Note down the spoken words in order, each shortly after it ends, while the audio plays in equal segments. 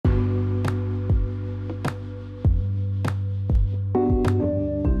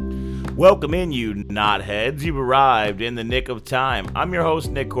Welcome in, you knotheads. You've arrived in the nick of time. I'm your host,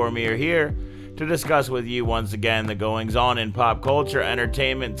 Nick Cormier, here to discuss with you once again the goings-on in pop culture,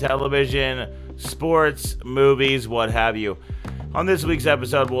 entertainment, television, sports, movies, what have you. On this week's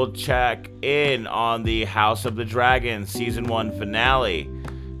episode, we'll check in on the House of the Dragon Season 1 finale,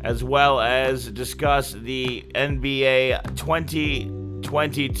 as well as discuss the NBA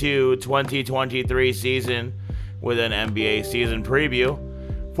 2022-2023 season with an NBA season preview.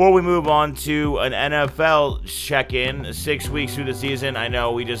 Before we move on to an NFL check-in, 6 weeks through the season, I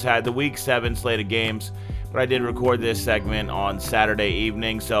know we just had the Week 7 slate of games, but I did record this segment on Saturday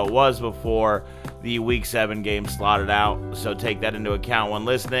evening, so it was before the Week 7 game slotted out, so take that into account when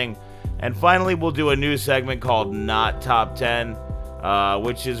listening. And finally, we'll do a new segment called NoT Top 10,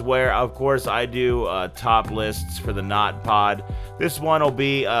 which is where, of course, I do top lists for the NoT pod. This one will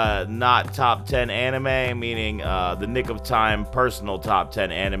be NoT Top 10 anime, meaning the nick of time personal top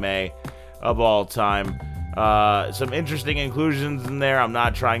 10 anime of all time. Some interesting inclusions in there. I'm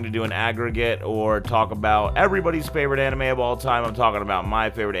not trying to do an aggregate or talk about everybody's favorite anime of all time. I'm talking about my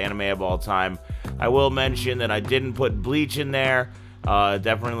favorite anime of all time. I will mention that I didn't put Bleach in there.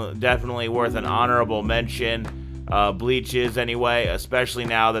 Definitely worth an honorable mention. Bleach is anyway, especially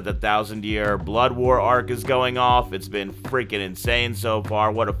now that the 1,000-year Blood War arc is going off. It's been freaking insane so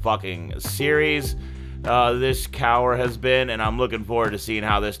far. What a fucking series this cower has been, and I'm looking forward to seeing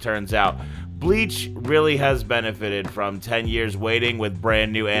how this turns out. Bleach really has benefited from 10 years waiting with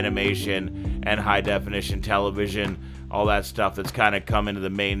brand new animation and high-definition television, all that stuff that's kind of come into the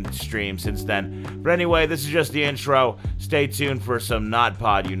mainstream since then. But anyway, this is just the intro. Stay tuned for some NoT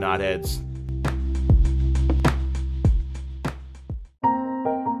Pod, you knotheads.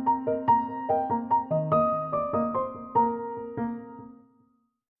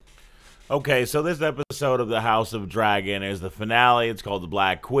 Okay, so this episode of the House of Dragon is the finale. It's called The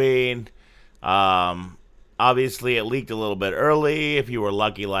Black Queen. Obviously, it leaked a little bit early. If you were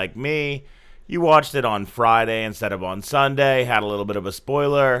lucky like me, you watched it on Friday instead of on Sunday. Had a little bit of a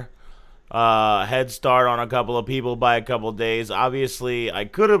spoiler head start on a couple of people by a couple of days. Obviously, I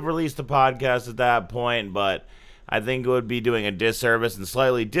could have released a podcast at that point, but I think it would be doing a disservice and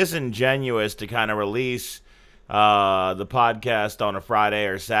slightly disingenuous to kind of release the podcast on a Friday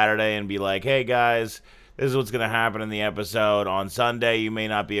or Saturday and be like, hey guys, this is what's going to happen in the episode on Sunday. You may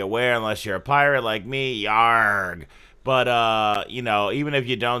not be aware unless you're a pirate like me, yarg. But, even if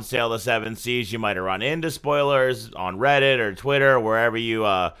you don't sail the seven seas, you might have run into spoilers on Reddit or Twitter, wherever you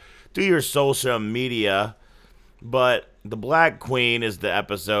do your social media. But The Black Queen is the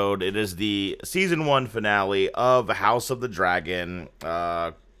episode. It is the Season 1 finale of House of the Dragon.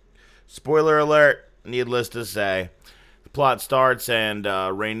 Spoiler alert. Needless to say, the plot starts and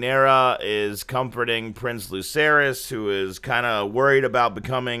Rhaenyra is comforting Prince Lucerys, who is kind of worried about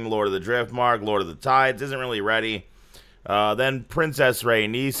becoming Lord of the Driftmark, Lord of the Tides, isn't really ready. Then Princess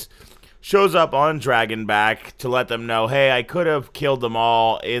Rhaenys shows up on Dragonback to let them know, hey, I could have killed them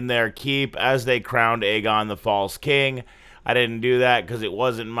all in their keep as they crowned Aegon the False King. I didn't do that because it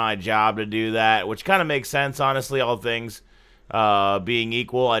wasn't my job to do that, which kind of makes sense, honestly, all things being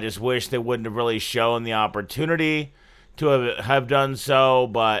equal. I just wish they wouldn't have really shown the opportunity to have done so,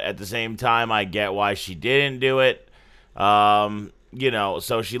 but at the same time, I get why she didn't do it.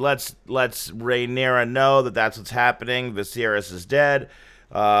 So she lets Rhaenyra know that that's what's happening. Viserys is dead.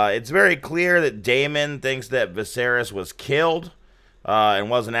 It's very clear that Daemon thinks that Viserys was killed and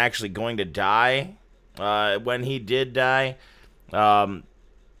wasn't actually going to die when he did die.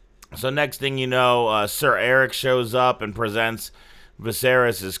 So next thing you know, Sir Eric shows up and presents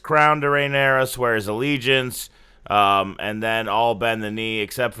Viserys' crown to Rhaenyra, swears allegiance, and then all bend the knee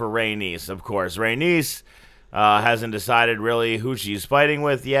except for Rhaenys, of course. Rhaenys hasn't decided really who she's fighting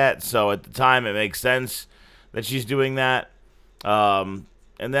with yet, so at the time it makes sense that she's doing that. And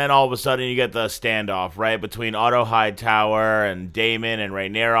then all of a sudden you get the standoff, right, between Otto Hightower and Daemon and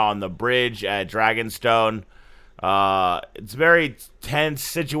Rhaenyra on the bridge at Dragonstone. It's a very tense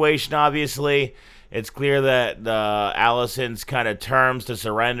situation, obviously. It's clear that Alicent's kind of terms to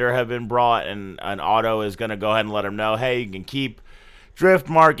surrender have been brought, and Otto is going to go ahead and let him know, hey, you can keep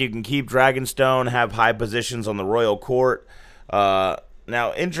Driftmark, you can keep Dragonstone, have high positions on the royal court.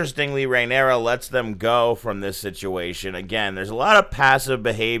 Now, interestingly, Rhaenyra lets them go from this situation. Again, there's a lot of passive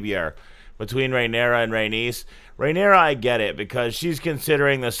behavior between Rhaenyra and Rhaenys. Rhaenyra, I get it, because she's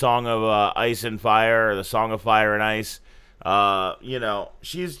considering the Song of Ice and Fire, or the Song of Fire and Ice.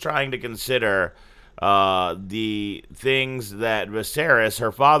 She's trying to consider the things that Viserys,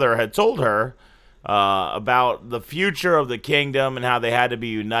 her father, had told her about the future of the kingdom and how they had to be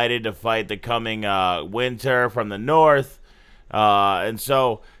united to fight the coming winter from the north. And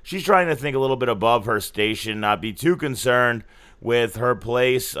so she's trying to think a little bit above her station, not be too concerned with her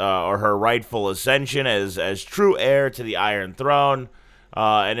place or her rightful ascension as true heir to the Iron Throne,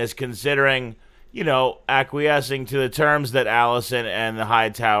 and is considering, acquiescing to the terms that Alicent and the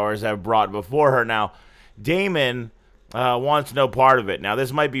Hightowers have brought before her. Now, Daemon wants no part of it. Now,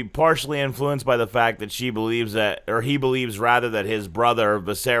 this might be partially influenced by the fact that he believes rather that his brother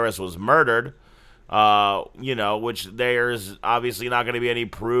Viserys was murdered. Which there's obviously not going to be any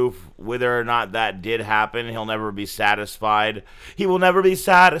proof whether or not that did happen. He'll never be satisfied. He will never be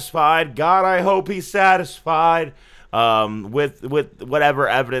satisfied. God, I hope he's satisfied. With whatever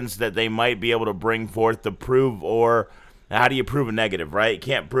evidence that they might be able to bring forth to prove, or how do you prove a negative, right? You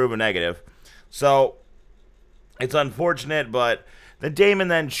can't prove a negative. So it's unfortunate, but the Daemon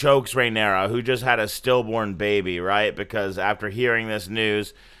then chokes Rhaenyra, who just had a stillborn baby, right? Because after hearing this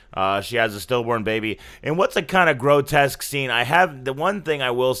news, she has a stillborn baby. And what's a kind of grotesque scene? The one thing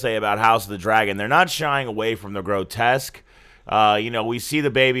I will say about House of the Dragon, they're not shying away from the grotesque. We see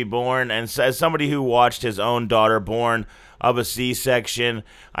the baby born, and as somebody who watched his own daughter born of a C-section,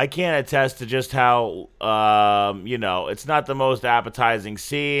 I can't attest to just how, it's not the most appetizing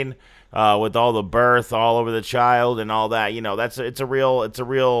scene, with all the birth all over the child and all that. It's a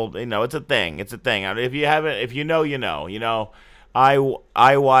thing. It's a thing. If you know, you know.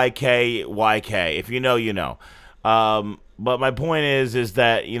 IYKYK. If you know, you know. But my point is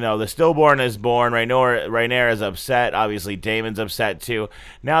that, the stillborn is born. Rhaenyra is upset. Obviously, Daemon's upset too.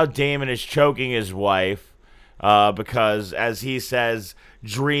 Now Daemon is choking his wife because, as he says,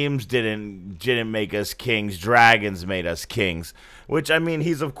 dreams didn't make us kings. Dragons made us kings. Which, I mean,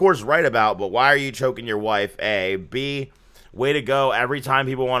 he's of course right about. But why are you choking your wife? A. B. Way to go. Every time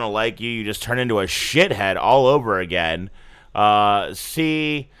people want to like you, you just turn into a shithead all over again.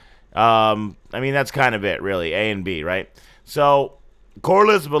 C, that's kind of it, really. A and B, right? So,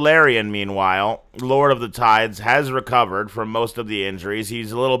 Corlys Velaryon, meanwhile, Lord of the Tides, has recovered from most of the injuries.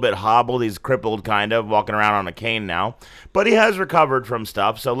 He's a little bit hobbled. He's crippled, kind of, walking around on a cane now. But he has recovered from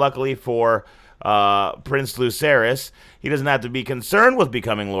stuff. So, luckily for Prince Lucerys, he doesn't have to be concerned with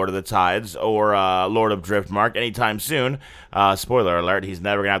becoming Lord of the Tides or Lord of Driftmark anytime soon. Spoiler alert, he's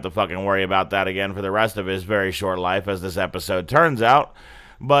never going to have to fucking worry about that again for the rest of his very short life, as this episode turns out.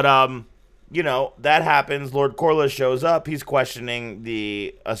 But, that happens. Lord Corlys shows up. He's questioning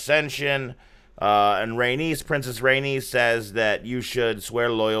the Ascension. And Princess Rhaenys says that you should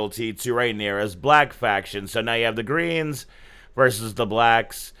swear loyalty to Rhaenyra's Black faction. So now you have the Greens versus the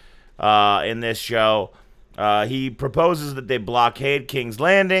Blacks in this show. He proposes that they blockade King's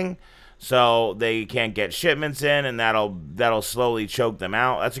Landing so they can't get shipments in, and that'll slowly choke them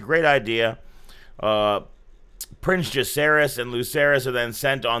out. That's a great idea. Prince Jacaerys and Lucerys are then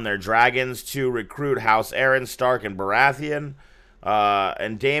sent on their dragons to recruit House Aaron, Stark, and Baratheon.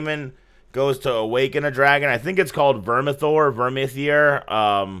 And Daemon goes to awaken a dragon. I think it's called Vermithir.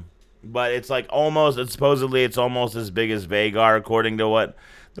 But it's supposedly it's almost as big as Vhagar, according to what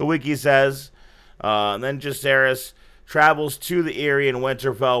the wiki says. And then Jacaerys travels to the Eyrie in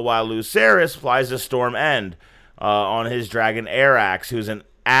Winterfell, while Lucerys flies to Storm End on his dragon Arax, who's an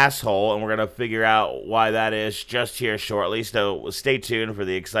asshole, and we're going to figure out why that is just here shortly. So stay tuned for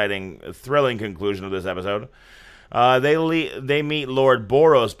the exciting, thrilling conclusion of this episode. They meet Lord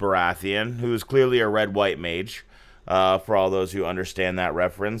Boros Baratheon, who's clearly a red-white mage. For all those who understand that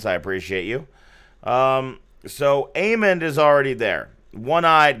reference, I appreciate you. So Aemond is already there.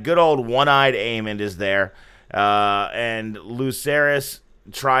 Good old one-eyed Aemond is there. And Lucerys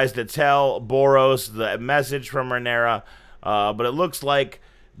tries to tell Boros the message from Rhaenyra, but it looks like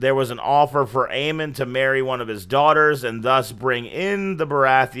there was an offer for Aemond to marry one of his daughters and thus bring in the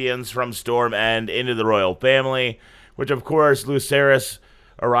Baratheons from Storm End into the royal family, which of course Lucerys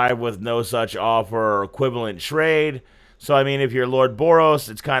arrived with no such offer or equivalent trade. So, I mean, if you're Lord Boros,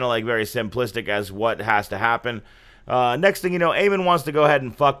 it's kind of like very simplistic as what has to happen. Next thing you know, Aemond wants to go ahead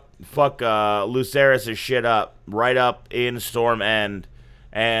and fuck Lucerys' shit up right up in Storm's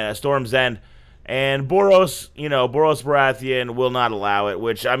End. And Boros Baratheon will not allow it,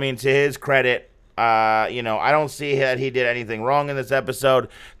 which, I mean, to his credit, I don't see that he did anything wrong in this episode.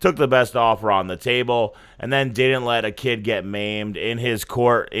 Took the best offer on the table, and then didn't let a kid get maimed in his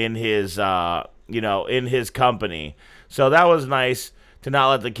court, in his company. So that was nice to not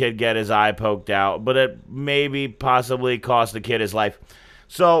let the kid get his eye poked out, but it maybe possibly cost the kid his life.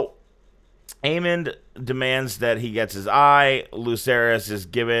 So Aemond demands that he gets his eye. Lucerys is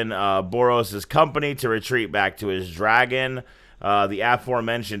given Boros' company to retreat back to his dragon, the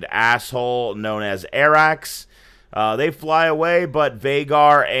aforementioned asshole known as Arax. They fly away, but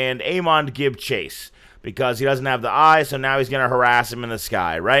Vhagar and Aemond give chase. because he doesn't have the eye, so now he's going to harass him in the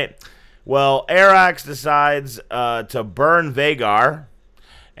sky, right? Well, Arax decides to burn Vagar,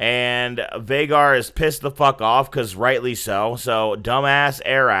 and Vagar is pissed the fuck off, because rightly so. So dumbass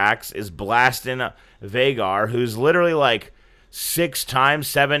Arax is blasting Vagar, who's literally like 6 times,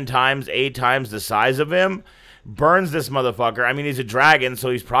 7 times, 8 times the size of him, burns this motherfucker. I mean, he's a dragon,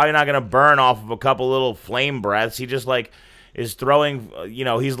 so he's probably not going to burn off of a couple little flame breaths. He just, like, is throwing,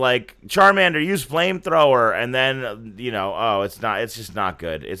 he's like, Charmander, use flamethrower, and then, it's just not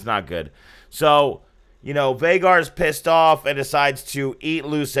good. It's not good. So, Vagar's pissed off and decides to eat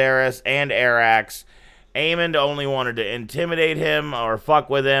Lucerys and Arax. Aemond only wanted to intimidate him or fuck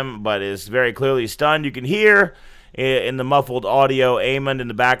with him, but is very clearly stunned. You can hear in the muffled audio Aemond in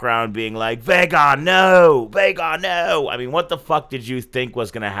the background being like, Vagar, no! Vagar, no! I mean, what the fuck did you think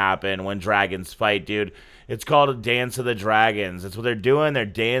was going to happen when dragons fight, dude? It's called a Dance of the Dragons. That's what they're doing. They're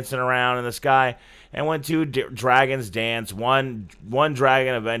dancing around in the sky. And when 2 dragons dance, one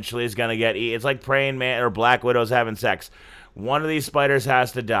dragon eventually is going to get eaten. It's like praying man or Black Widows having sex. One of these spiders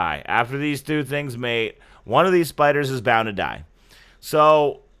has to die. After these 2 things mate, one of these spiders is bound to die.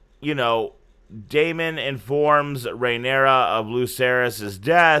 So, Daemon informs Rhaenyra of Lucerys'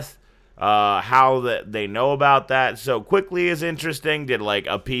 death. How they know about that so quickly is interesting. Did like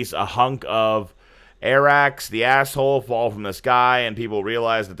a hunk of Arax, the asshole, fall from the sky, and people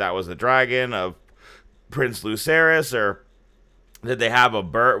realize that was the dragon of Prince Lucerys? Or did they have a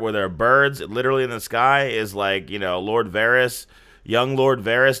bird where there are birds literally in the sky? Is like, Lord Varys, young Lord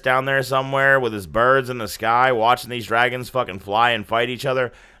Varys down there somewhere with his birds in the sky watching these dragons fucking fly and fight each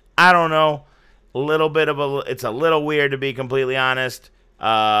other? I don't know. It's a little weird, to be completely honest,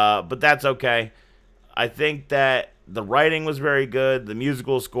 but that's okay. I think that the writing was very good. The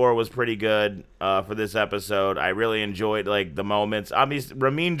musical score was pretty good for this episode. I really enjoyed the moments. Obviously,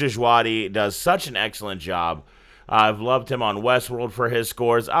 Ramin Djawadi does such an excellent job. I've loved him on Westworld for his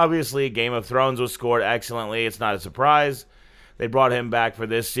scores. Obviously, Game of Thrones was scored excellently. It's not a surprise. They brought him back for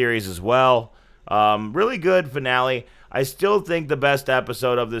this series as well. Really good finale. I still think the best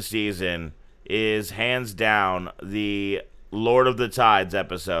episode of the season is hands down the Lord of the Tides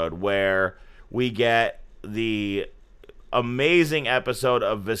episode, where we get the amazing episode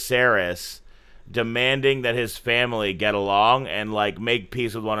of Viserys demanding that his family get along and make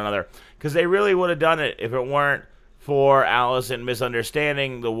peace with one another, because they really would have done it if it weren't for Alicent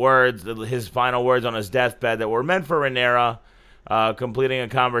misunderstanding his final words on his deathbed that were meant for Rhaenyra, completing a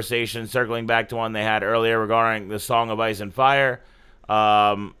conversation circling back to one they had earlier regarding the Song of Ice and Fire.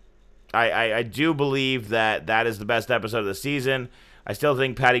 I do believe that is the best episode of the season. I still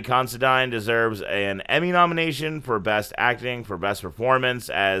think Paddy Considine deserves an Emmy nomination for Best Acting, for Best Performance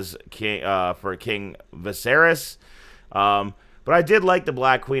as King Viserys. But I did like the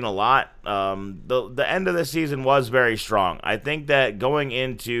Black Queen a lot. The end of the season was very strong. I think that going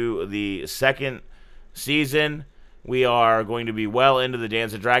into the second season, we are going to be well into the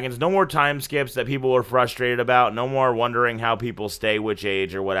Dance of Dragons. No more time skips that people were frustrated about. No more wondering how people stay which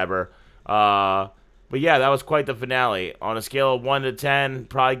age or whatever. But yeah, that was quite the finale. On a scale of 1 to 10,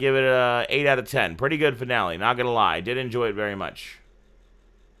 probably give it a 8 out of 10. Pretty good finale, not gonna lie. I did enjoy it very much.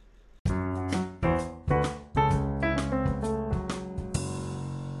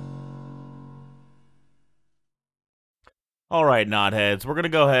 All right, knotheads, we're going to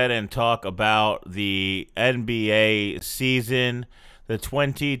go ahead and talk about the NBA season, the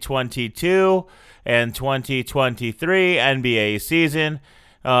 2022 and 2023 NBA season.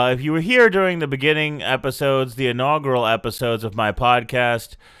 If you were here during the beginning episodes, the inaugural episodes of my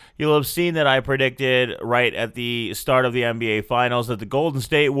podcast, you'll have seen that I predicted right at the start of the NBA Finals that the Golden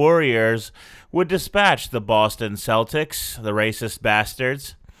State Warriors would dispatch the Boston Celtics, the racist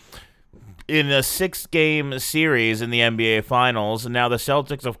bastards, in a 6-game series in the NBA Finals. And now the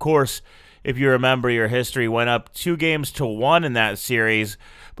Celtics, of course, if you remember your history, went up 2-1 in that series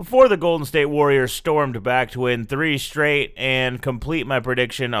before the Golden State Warriors stormed back to win 3 straight and complete my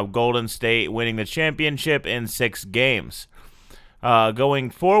prediction of Golden State winning the championship in 6 games. Going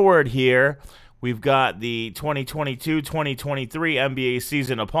forward here, we've got the 2022-2023 NBA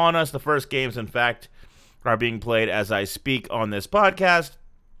season upon us. The first games, in fact, are being played as I speak on this podcast.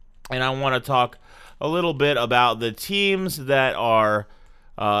 And I want to talk a little bit about the teams that are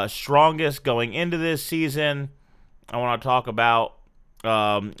strongest going into this season. I want to talk about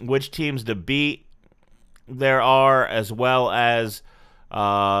which teams to beat there are, as well as, who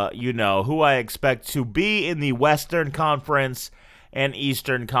I expect to be in the Western Conference and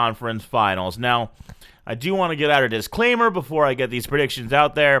Eastern Conference Finals. Now, I do want to get out a disclaimer before I get these predictions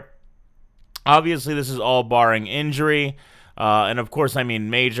out there. Obviously, this is all barring injury. And of course, I mean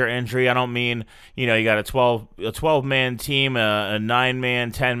major injury. I don't mean, you got a 12-man team, a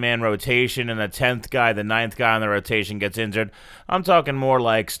 9-man, 10-man rotation, and the 10th guy, the 9th guy on the rotation gets injured. I'm talking more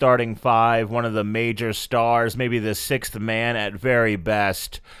like starting 5, one of the major stars, maybe the 6th man at very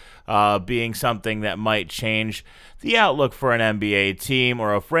best, being something that might change the outlook for an NBA team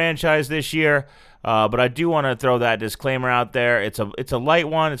or a franchise this year. But I do want to throw that disclaimer out there. It's a light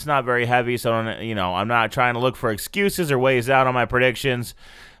one. It's not very heavy, so I'm not trying to look for excuses or ways out on my predictions.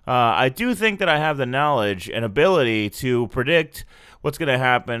 I do think that I have the knowledge and ability to predict what's going to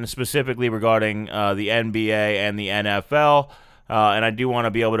happen specifically regarding the NBA and the NFL. And I do want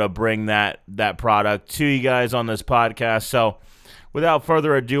to be able to bring that product to you guys on this podcast. So without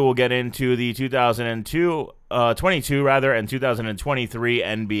further ado, we'll get into the 2022 and 2023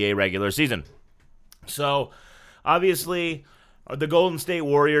 NBA regular season. So, obviously, the Golden State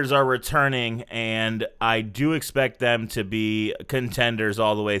Warriors are returning, and I do expect them to be contenders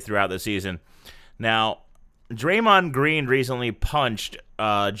all the way throughout the season. Now, Draymond Green recently punched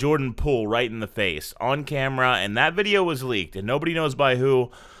Jordan Poole right in the face on camera, and that video was leaked, and nobody knows by who,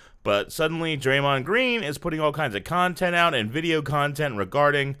 but suddenly Draymond Green is putting all kinds of content out and video content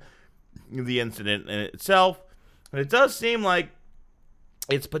regarding the incident in itself, and it does seem like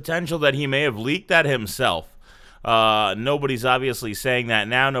it's potential that he may have leaked that himself. Nobody's obviously saying that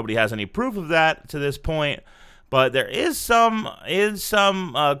now. Nobody has any proof of that to this point. But there is some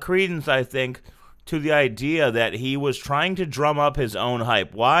credence, I think, to the idea that he was trying to drum up his own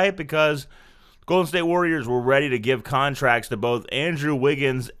hype. Why? Because Golden State Warriors were ready to give contracts to both Andrew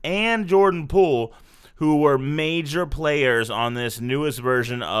Wiggins and Jordan Poole, who were major players on this newest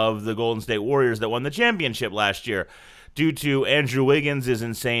version of the Golden State Warriors that won the championship last year. Due to Andrew Wiggins'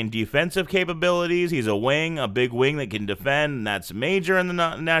 insane defensive capabilities, he's a big wing that can defend, and that's major in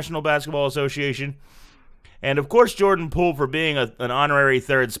the National Basketball Association. And, of course, Jordan Poole for being an honorary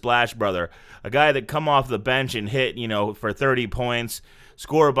third splash brother, a guy that come off the bench and hit, for 30 points,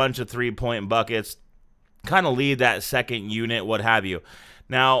 score a bunch of three-point buckets, kind of lead that second unit, what have you.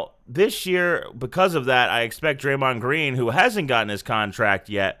 Now, this year, because of that, I expect Draymond Green, who hasn't gotten his contract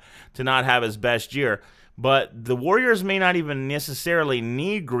yet, to not have his best year. But the Warriors may not even necessarily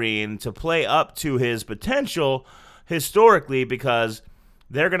need Green to play up to his potential historically, because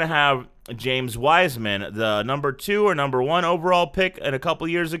they're going to have James Wiseman, the number 2 or number 1 overall pick in a couple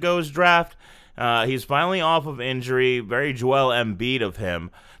years ago's draft. He's finally off of injury. Very Joel Embiid of him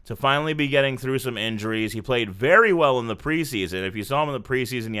to finally be getting through some injuries. He played very well in the preseason. If you saw him in the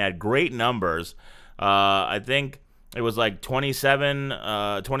preseason, he had great numbers. I think it was like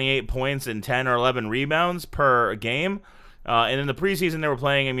 28 points and 10 or 11 rebounds per game. And in the preseason, they were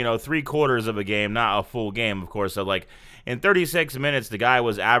playing him, 3/4 of a game, not a full game, of course. So, in 36 minutes, the guy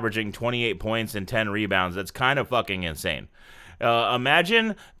was averaging 28 points and 10 rebounds. That's kind of fucking insane.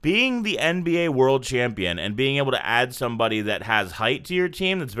 Imagine being the NBA world champion and being able to add somebody that has height to your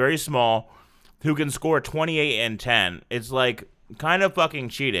team that's very small, who can score 28 and 10. It's kind of fucking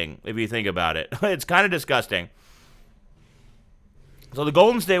cheating if you think about it. It's kind of disgusting. So the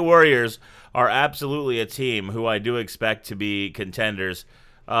Golden State Warriors are absolutely a team who I do expect to be contenders.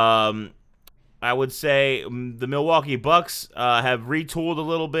 I would say the Milwaukee Bucks have retooled a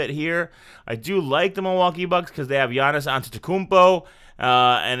little bit here. I do like the Milwaukee Bucks because they have Giannis Antetokounmpo,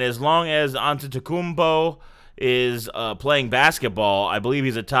 and as long as Antetokounmpo is playing basketball, I believe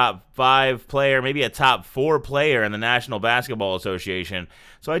he's a top 5 player, maybe a top 4 player in the National Basketball Association.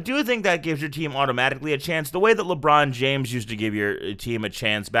 So I do think that gives your team automatically a chance, the way that LeBron James used to give your team a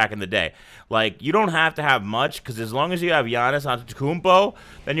chance back in the day. You don't have to have much, because as long as you have Giannis Antetokounmpo,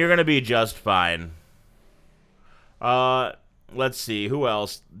 then you're going to be just fine. Let's see, who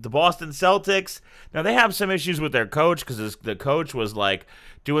else? The Boston Celtics. Now, they have some issues with their coach, because the coach was,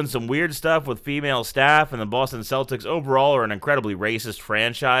 doing some weird stuff with female staff, and the Boston Celtics overall are an incredibly racist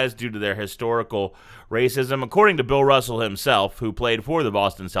franchise due to their historical racism, according to Bill Russell himself, who played for the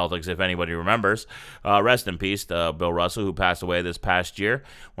Boston Celtics, if anybody remembers. Rest in peace to Bill Russell, who passed away this past year.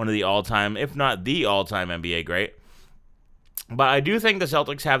 One of the all-time, if not the all-time NBA great. But I do think the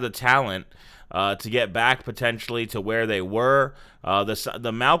Celtics have the talent to get back potentially to where they were.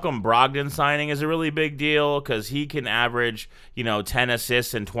 The Malcolm Brogdon signing is a really big deal because he can average, 10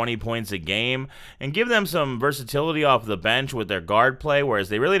 assists and 20 points a game and give them some versatility off the bench with their guard play, whereas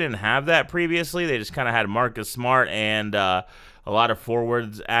they really didn't have that previously. They just kind of had Marcus Smart and a lot of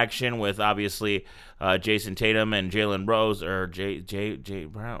forwards action with obviously Jason Tatum and Jalen Rose, or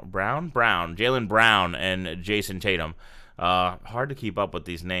Jalen Brown and Jason Tatum. Hard to keep up with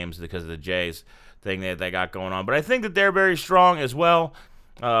these names because of the Jays thing that they got going on. But I think that they're very strong as well.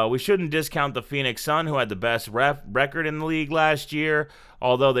 We shouldn't discount the Phoenix Sun, who had the best record in the league last year,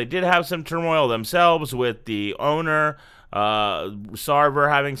 although they did have some turmoil themselves with the owner, Sarver,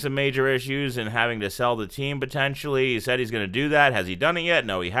 having some major issues and having to sell the team potentially. He said he's going to do that. Has he done it yet?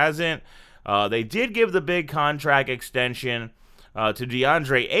 No, he hasn't. They did give the big contract extension to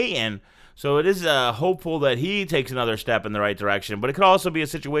DeAndre Ayton, so it is hopeful that he takes another step in the right direction. But it could also be a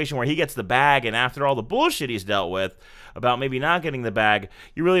situation where he gets the bag, and after all the bullshit he's dealt with about maybe not getting the bag,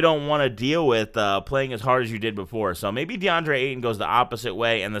 you really don't want to deal with playing as hard as you did before. So maybe DeAndre Ayton goes the opposite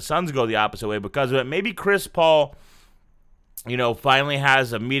way, and the Suns go the opposite way because of it. Maybe Chris Paul, finally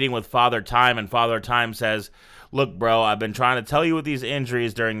has a meeting with Father Time, and Father Time says, look, bro, I've been trying to tell you with these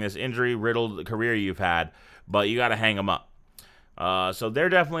injuries during this injury-riddled career you've had, but you got to hang them up. So they're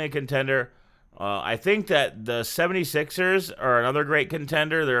definitely a contender. I think that the 76ers are another great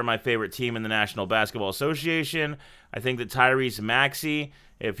contender. They're my favorite team in the National Basketball Association. I think that Tyrese Maxey,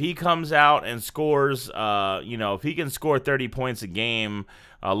 if he comes out and scores, if he can score 30 points a game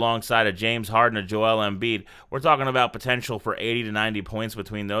alongside of James Harden or Joel Embiid, we're talking about potential for 80 to 90 points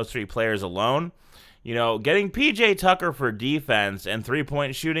between those three players alone. Getting PJ Tucker for defense and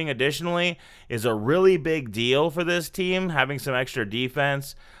three-point shooting additionally is a really big deal for this team, having some extra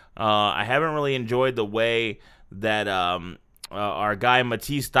defense. I haven't really enjoyed the way that our guy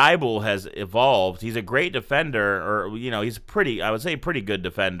Matisse Thybulle has evolved. He's a great defender, or, he's I would say pretty good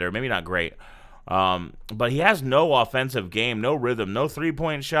defender, maybe not great. But he has no offensive game, no rhythm, no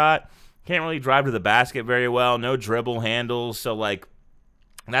three-point shot, can't really drive to the basket very well, no dribble handles, so,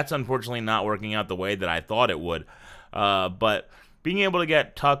 that's unfortunately not working out the way that I thought it would. But being able to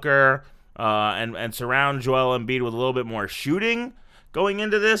get Tucker and surround Joel Embiid with a little bit more shooting going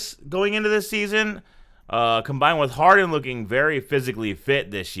into this season, combined with Harden looking very physically fit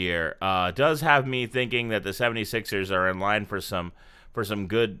this year, does have me thinking that the 76ers are in line for some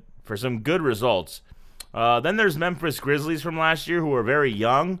good results. Then there's Memphis Grizzlies from last year, who are very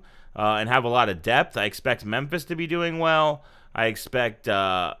young and have a lot of depth. I expect Memphis to be doing well. I expect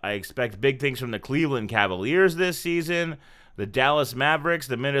big things from the Cleveland Cavaliers this season, the Dallas Mavericks,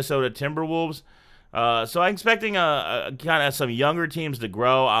 the Minnesota Timberwolves. So I'm expecting a kind of some younger teams to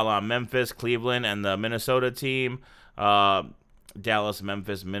grow, a la Memphis, Cleveland, and the Minnesota team. Dallas,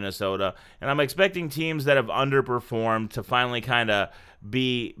 Memphis, Minnesota. And I'm expecting teams that have underperformed to finally kind of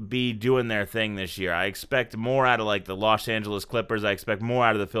be doing their thing this year. I expect more out of the Los Angeles Clippers. I expect more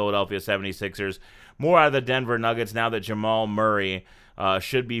out of the Philadelphia 76ers. More out of the Denver Nuggets now that Jamal Murray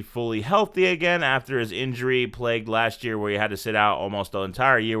should be fully healthy again after his injury-plagued last year where he had to sit out almost the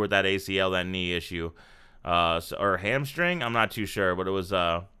entire year with that ACL, that knee issue. Or hamstring? I'm not too sure, but it was...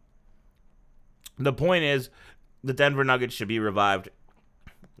 The point is, the Denver Nuggets should be revived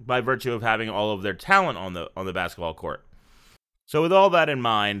by virtue of having all of their talent on the basketball court. So with all that in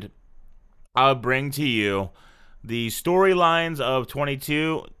mind, I'll bring to you the storylines of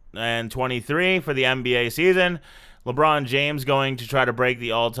 22 and 23 for the NBA season. LeBron James going to try to break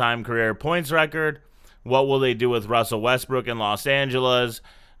the all-time career points record. What will they do with Russell Westbrook in Los Angeles?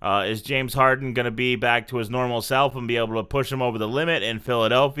 Is James Harden going to be back to his normal self and be able to push him over the limit in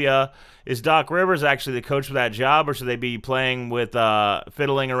Philadelphia? Is Doc Rivers actually the coach for that job, or should they be playing with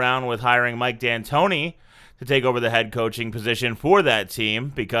fiddling around with hiring Mike D'Antoni to take over the head coaching position for that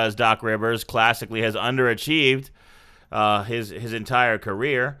team, because Doc Rivers classically has underachieved his entire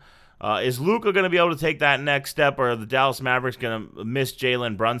career? Is Luka going to be able to take that next step, or are the Dallas Mavericks going to miss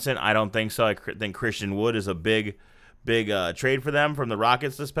Jalen Brunson? I don't think so. I think Christian Wood is a big trade for them from the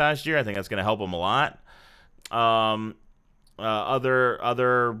Rockets this past year. I think that's going to help them a lot.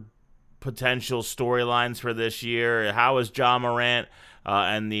 Other potential storylines for this year: how is Ja Morant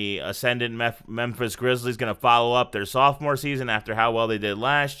and the ascendant Memphis Grizzlies going to follow up their sophomore season after how well they did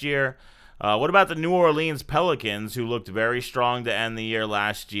last year? What about the New Orleans Pelicans, who looked very strong to end the year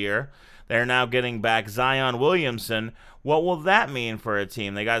last year? They're now getting back Zion Williamson. What will that mean for a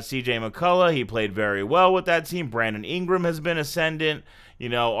team? They got C.J. McCullough. He played very well with that team. Brandon Ingram has been ascendant.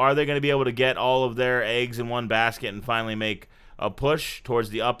 Are they going to be able to get all of their eggs in one basket and finally make a push towards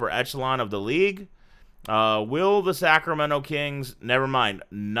the upper echelon of the league? Will the Sacramento Kings, never mind,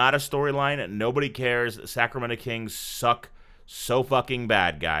 not a storyline, nobody cares. The Sacramento Kings suck so fucking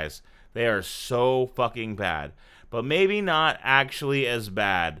bad, guys. They are so fucking bad. But maybe not actually as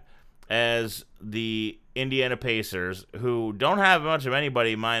bad as the Indiana Pacers, who don't have much of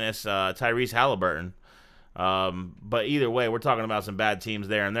anybody minus Tyrese Halliburton. But either way, we're talking about some bad teams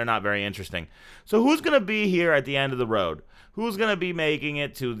there, and they're not very interesting. So who's going to be here at the end of the road? Who's going to be making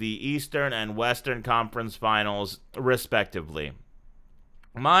it to the Eastern and Western Conference Finals, respectively?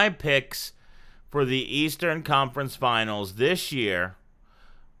 My picks for the Eastern Conference Finals this year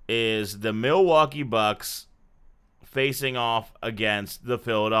is the Milwaukee Bucks facing off against the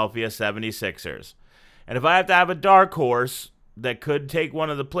Philadelphia 76ers. And if I have to have a dark horse that could take one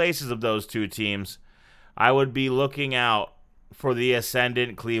of the places of those two teams, I would be looking out for the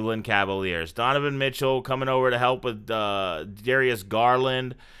ascendant Cleveland Cavaliers. Donovan Mitchell coming over to help with Darius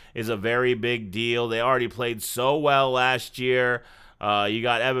Garland is a very big deal. They already played so well last year. You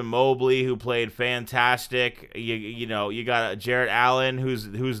got Evan Mobley, who played fantastic. You got Jarrett Allen,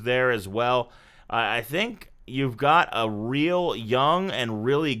 who's there as well. I think you've got a real young and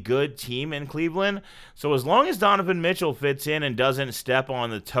really good team in Cleveland. So as long as Donovan Mitchell fits in and doesn't step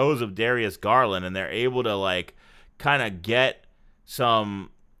on the toes of Darius Garland, and they're able to kind of get some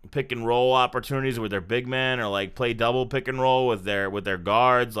pick and roll opportunities with their big men, or play double pick and roll with their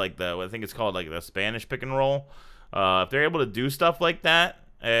guards, I think it's called the Spanish pick and roll. If they're able to do stuff like that,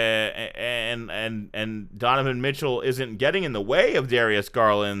 and Donovan Mitchell isn't getting in the way of Darius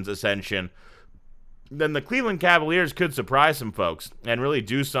Garland's ascension, then the Cleveland Cavaliers could surprise some folks and really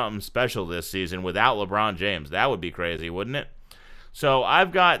do something special this season without LeBron James. That would be crazy, wouldn't it? So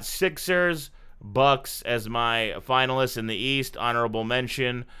I've got Sixers, Bucks as my finalists in the East. Honorable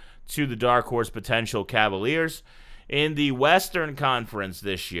mention to the dark horse potential Cavaliers. In the Western Conference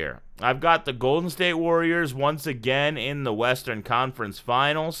this year, I've got the Golden State Warriors once again in the Western Conference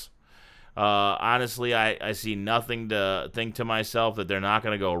Finals. Honestly, I see nothing to think to myself that they're not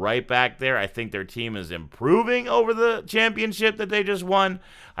going to go right back there. I think their team is improving over the championship that they just won.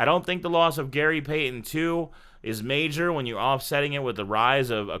 I don't think the loss of Gary Payton II is major when you're offsetting it with the rise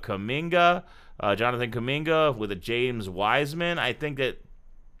of a Kuminga, Jonathan Kuminga, with a James Wiseman. I think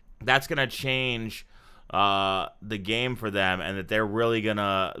that's going to change the game for them, and that they're really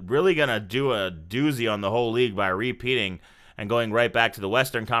gonna do a doozy on the whole league by repeating and going right back to the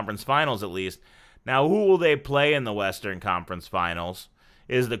Western Conference Finals at least. Now, who will they play in the Western Conference Finals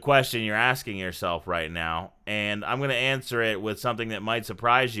is the question you're asking yourself right now, and I'm going to answer it with something that might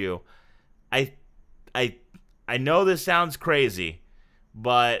surprise you. I know this sounds crazy,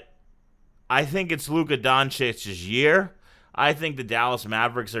 but I think it's Luka Doncic's year. I think the Dallas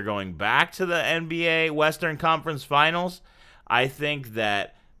Mavericks are going back to the NBA Western Conference Finals. I think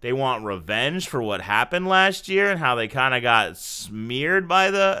that they want revenge for what happened last year and how they kind of got smeared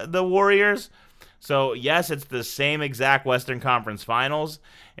by the Warriors. So, yes, it's the same exact Western Conference Finals.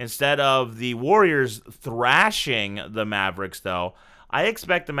 Instead of the Warriors thrashing the Mavericks, though, I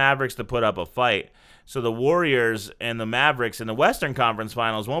expect the Mavericks to put up a fight. So the Warriors and the Mavericks in the Western Conference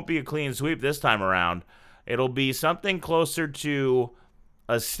Finals won't be a clean sweep this time around. It'll be something closer to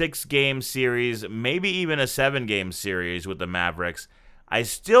a 6-game series, maybe even a 7-game series with the Mavericks. I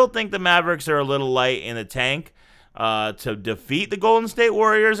still think the Mavericks are a little light in the tank to defeat the Golden State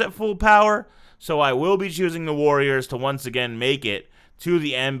Warriors at full power, so I will be choosing the Warriors to once again make it to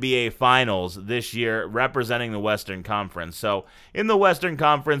the NBA Finals this year, representing the Western Conference. So in the Western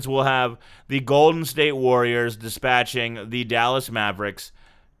Conference, we'll have the Golden State Warriors dispatching the Dallas Mavericks.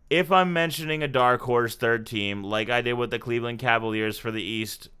 If I'm mentioning a dark horse third team, like I did with the Cleveland Cavaliers for the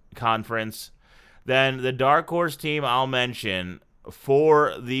East Conference, then the dark horse team I'll mention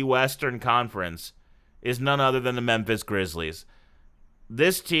for the Western Conference is none other than the Memphis Grizzlies.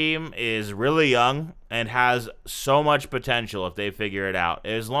 This team is really young and has so much potential if they figure it out.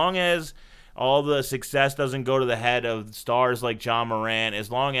 As long as all the success doesn't go to the head of stars like John Morant, as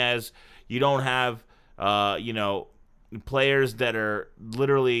long as you don't have, players that are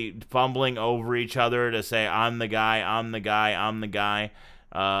literally fumbling over each other to say, I'm the guy, I'm the guy, I'm the guy,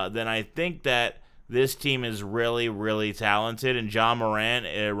 then I think that this team is really, really talented. And John Morant,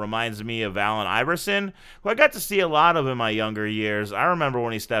 it reminds me of Allen Iverson, who I got to see a lot of in my younger years. I remember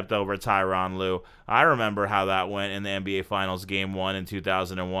when he stepped over Tyronn Lue. I remember how that went in the NBA Finals Game 1 in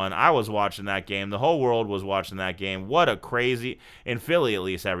 2001. I was watching that game. The whole world was watching that game. What a crazy, in Philly at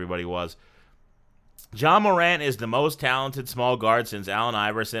least, everybody was. John Morant is the most talented small guard since Allen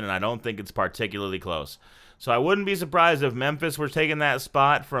Iverson, and I don't think it's particularly close. So I wouldn't be surprised if Memphis were taking that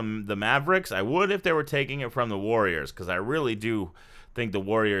spot from the Mavericks. I would if they were taking it from the Warriors, because I really do think the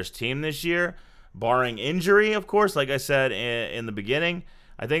Warriors team this year, barring injury, of course, like I said in the beginning,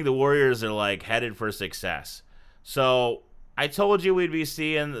 I think the Warriors are headed for success. So I told you we'd be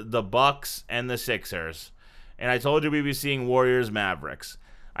seeing the Bucks and the Sixers, and I told you we'd be seeing Warriors Mavericks.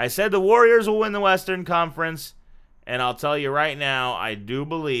 I said the Warriors will win the Western Conference, and I'll tell you right now, I do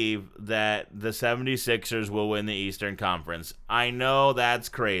believe that the 76ers will win the Eastern Conference. I know that's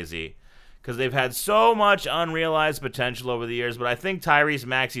crazy because they've had so much unrealized potential over the years, but I think Tyrese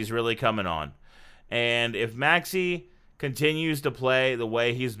Maxey's really coming on. And if Maxey continues to play the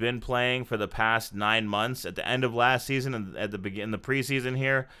way he's been playing for the past 9 months at the end of last season and at in the preseason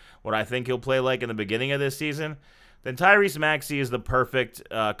here, what I think he'll play like in the beginning of this season, then Tyrese Maxey is the perfect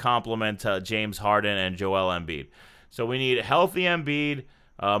complement to James Harden and Joel Embiid. So we need a healthy Embiid,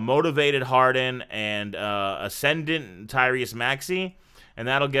 motivated Harden, and ascendant Tyrese Maxey, and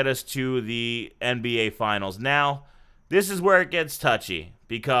that'll get us to the NBA Finals. Now, this is where it gets touchy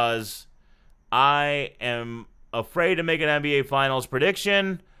because I am afraid to make an NBA Finals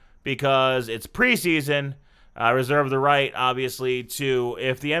prediction because it's preseason. I reserve the right, obviously, to,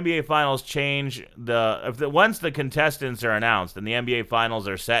 if the NBA Finals change, once the contestants are announced and the NBA Finals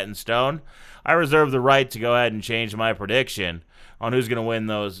are set in stone, I reserve the right to go ahead and change my prediction on who's going to win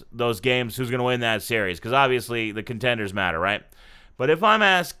those games, who's going to win that series, because obviously the contenders matter, right? But if I'm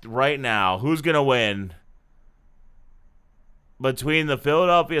asked right now who's going to win between the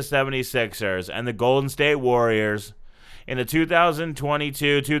Philadelphia 76ers and the Golden State Warriors in the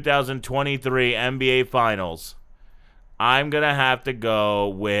 2022-2023 NBA Finals, I'm going to have to go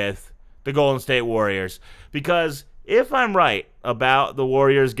with the Golden State Warriors. Because if I'm right about the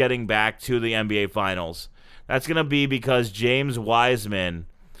Warriors getting back to the NBA Finals, that's going to be because James Wiseman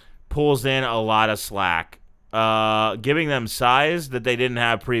pulls in a lot of slack, giving them size that they didn't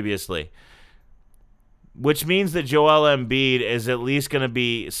have previously. Which means that Joel Embiid is at least going to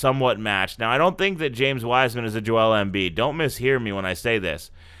be somewhat matched. Now, I don't think that James Wiseman is a Joel Embiid. Don't mishear me when I say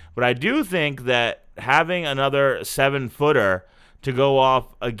this. But I do think that having another 7-footer to go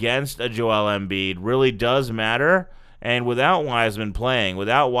off against a Joel Embiid really does matter. And without Wiseman playing,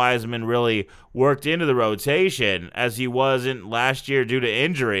 without Wiseman really worked into the rotation as he wasn't last year due to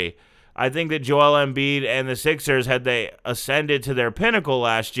injury, I think that Joel Embiid and the Sixers, had they ascended to their pinnacle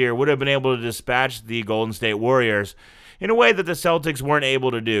last year, would have been able to dispatch the Golden State Warriors in a way that the Celtics weren't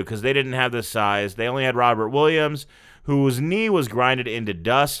able to do because they didn't have the size. They only had Robert Williams, whose knee was grinded into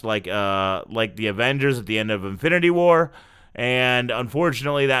dust like the Avengers at the end of Infinity War. And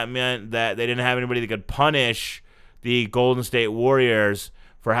unfortunately, that meant that they didn't have anybody that could punish the Golden State Warriors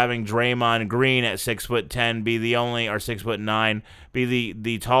for having Draymond Green at 6'10" be the only, or 6'9", be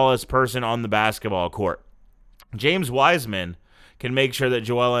the tallest person on the basketball court. James Wiseman can make sure that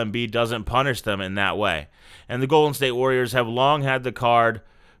Joel Embiid doesn't punish them in that way. And the Golden State Warriors have long had the card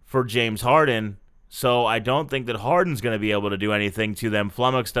for James Harden, so I don't think that Harden's going to be able to do anything to them,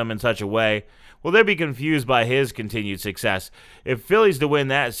 flummox them in such a way. Will they be confused by his continued success? If Philly's to win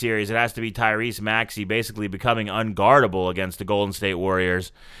that series, it has to be Tyrese Maxey basically becoming unguardable against the Golden State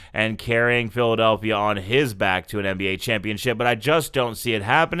Warriors and carrying Philadelphia on his back to an NBA championship, but I just don't see it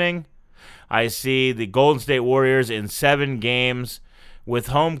happening. I see the Golden State Warriors in 7 games with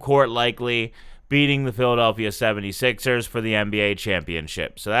home court likely beating the Philadelphia 76ers for the NBA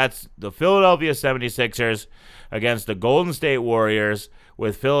championship. So that's the Philadelphia 76ers against the Golden State Warriors,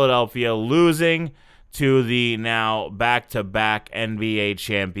 with Philadelphia losing to the now back-to-back NBA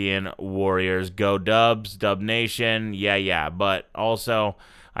champion Warriors. Go Dubs, Dub Nation, yeah. But also,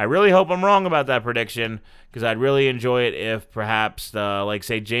 I really hope I'm wrong about that prediction, because I'd really enjoy it if perhaps,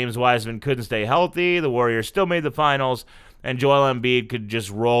 say James Wiseman couldn't stay healthy, the Warriors still made the finals, and Joel Embiid could just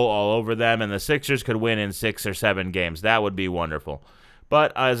roll all over them, and the Sixers could win in 6 or 7 games. That would be wonderful.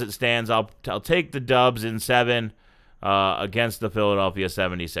 But as it stands, I'll take the Dubs in 7 against the Philadelphia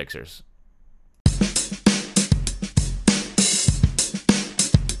 76ers.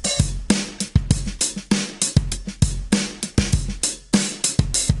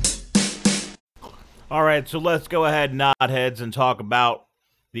 All right, so let's go ahead, knotheads, and talk about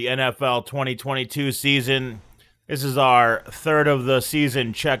the NFL 2022 season. This is our third of the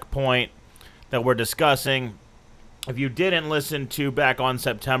season checkpoint that we're discussing. If you didn't listen to back on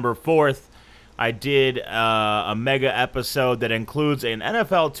September 4th, I did a mega episode that includes an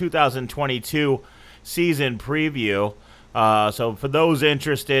NFL 2022 season preview. So for those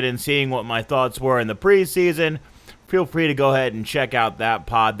interested in seeing what my thoughts were in the preseason, feel free to go ahead and check out that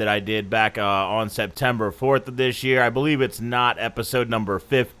pod that I did back on September 4th of this year. I believe it's not episode number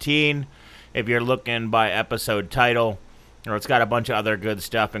 15 if you're looking by episode title. Or it's got a bunch of other good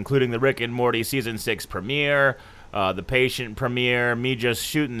stuff, including the Rick and Morty Season 6 premiere, the Patient premiere, me just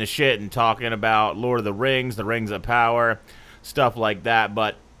shooting the shit and talking about Lord of the Rings of Power, stuff like that.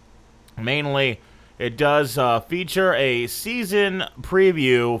 But mainly, it does feature a season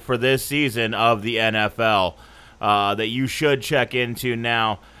preview for this season of the NFL that you should check into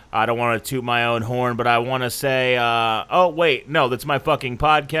now. I don't want to toot my own horn, but I want to say, that's my fucking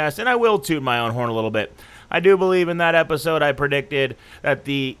podcast, and I will toot my own horn a little bit. I do believe in that episode I predicted that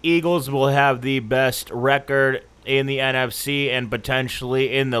the Eagles will have the best record in the NFC and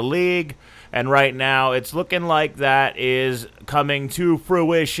potentially in the league. And right now, it's looking like that is coming to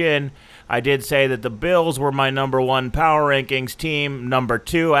fruition. I did say that the Bills were my number 1 power rankings team, number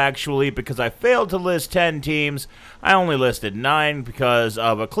 2 actually, because I failed to list 10 teams. I only listed 9 because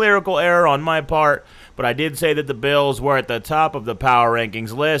of a clerical error on my part, but I did say that the Bills were at the top of the power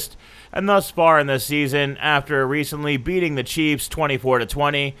rankings list. And thus far in this season, after recently beating the Chiefs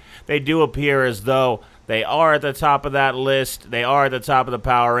 24-20, they do appear as though they are at the top of that list. They are at the top of the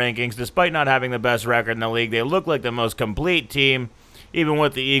power rankings. Despite not having the best record in the league, they look like the most complete team, even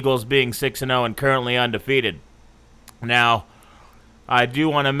with the Eagles being 6-0 and currently undefeated. Now, I do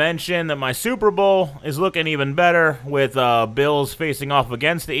want to mention that my Super Bowl is looking even better with Bills facing off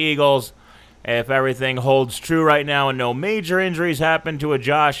against the Eagles. If everything holds true right now and no major injuries happen to a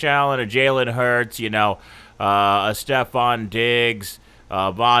Josh Allen, a Jalen Hurts, a Stephon Diggs,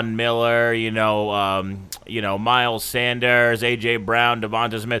 Von Miller, Miles Sanders, A.J. Brown,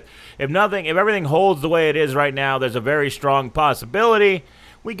 Devonta Smith. If everything holds the way it is right now, there's a very strong possibility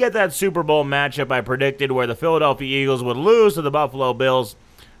we get that Super Bowl matchup I predicted where the Philadelphia Eagles would lose to the Buffalo Bills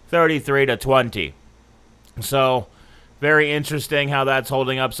 33-20. So, very interesting how that's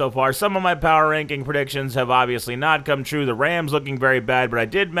holding up so far. Some of my power ranking predictions have obviously not come true. The Rams looking very bad, but I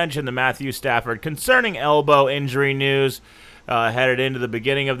did mention the Matthew Stafford concerning elbow injury news headed into the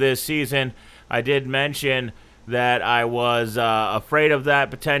beginning of this season. I did mention that I was afraid of that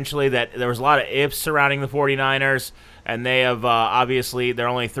potentially, that there was a lot of ifs surrounding the 49ers, and they have obviously, they're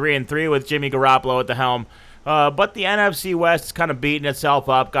only 3-3 with Jimmy Garoppolo at the helm. But the NFC West is kind of beating itself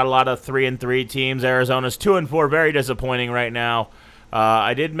up. Got a lot of 3-3 teams. Arizona's 2-4, very disappointing right now.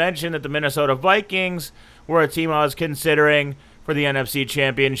 I did mention that the Minnesota Vikings were a team I was considering for the NFC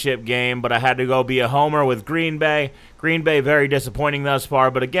Championship game, but I had to go be a homer with Green Bay. Green Bay very disappointing thus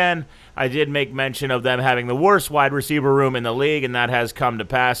far, but again, I did make mention of them having the worst wide receiver room in the league, and that has come to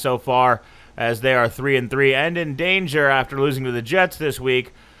pass so far, as they are 3-3 and in danger after losing to the Jets this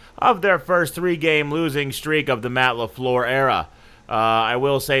week of their first 3-game losing streak of the Matt LaFleur era. I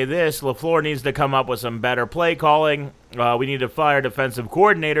will say this, LaFleur needs to come up with some better play calling. We need to fire defensive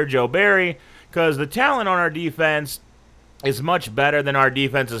coordinator Joe Barry, because the talent on our defense is much better than our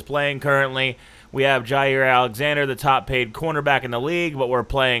defense is playing currently. We have Jair Alexander, the top-paid cornerback in the league, but we're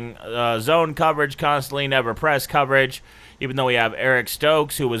playing zone coverage constantly, never press coverage. Even though we have Eric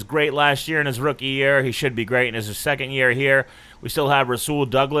Stokes, who was great last year in his rookie year, he should be great in his second year here. We still have Rasul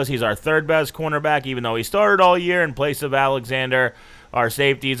Douglas. He's our third-best cornerback, even though he started all year in place of Alexander. Our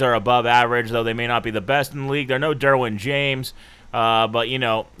safeties are above average, though they may not be the best in the league. They're no Derwin James. But,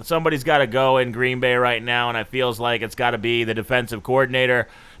 somebody's got to go in Green Bay right now, and it feels like it's got to be the defensive coordinator,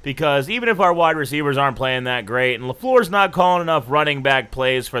 because even if our wide receivers aren't playing that great, and LaFleur's not calling enough running back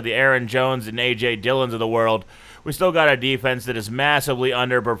plays for the Aaron Jones and A.J. Dillons of the world, we still got a defense that is massively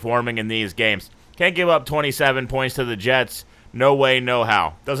underperforming in these games. Can't give up 27 points to the Jets. No way, no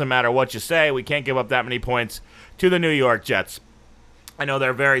how. Doesn't matter what you say, we can't give up that many points to the New York Jets. I know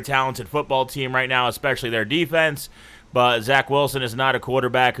they're a very talented football team right now, especially their defense, but Zach Wilson is not a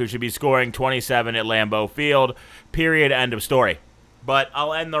quarterback who should be scoring 27 at Lambeau Field. Period. End of story. But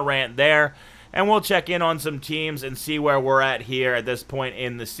I'll end the rant there, and we'll check in on some teams and see where we're at here at this point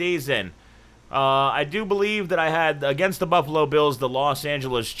in the season. I do believe that I had, against the Buffalo Bills, the Los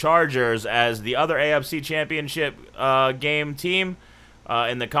Angeles Chargers as the other AFC Championship game team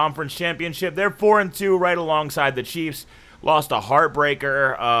in the Conference Championship. They're 4-2 right alongside the Chiefs. Lost a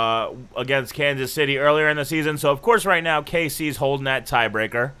heartbreaker against Kansas City earlier in the season. So, of course, right now, KC's holding that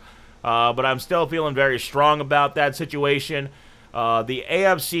tiebreaker. But I'm still feeling very strong about that situation. The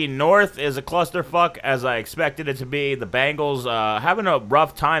AFC North is a clusterfuck, as I expected it to be. The Bengals having a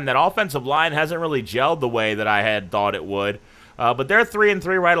rough time. That offensive line hasn't really gelled the way that I had thought it would. But they're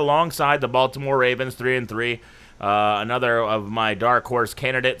 3-3 right alongside the Baltimore Ravens, 3-3. Another of my dark horse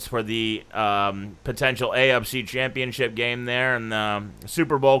candidates for the potential AFC Championship game there, and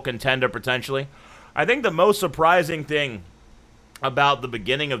Super Bowl contender potentially. I think the most surprising thing about the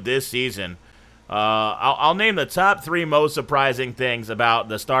beginning of this season, I'll name the top 3 most surprising things about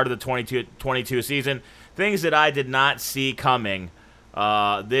the start of the 22 season, things that I did not see coming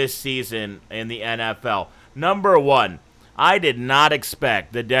this season in the NFL. Number 1, I did not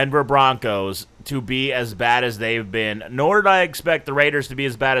expect the Denver Broncos to be as bad as they've been, nor did I expect the Raiders to be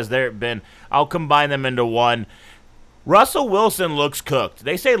as bad as they've been. I'll combine them into one. Russell Wilson looks cooked.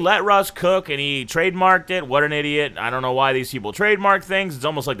 They say let Russ cook, and he trademarked it. What an idiot. I don't know why these people trademark things. It's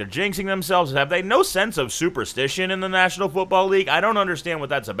almost like they're jinxing themselves. Have they no sense of superstition in the National Football League? I don't understand what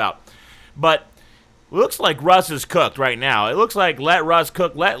that's about. But looks like Russ is cooked right now. It looks like let Russ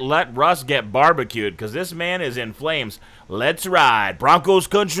cook, let Russ get barbecued, because this man is in flames. Let's ride. Broncos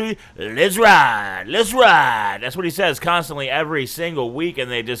country, let's ride. Let's ride. That's what he says constantly every single week, and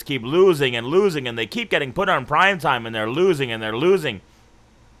they just keep losing and losing, and they keep getting put on primetime, and they're losing and they're losing.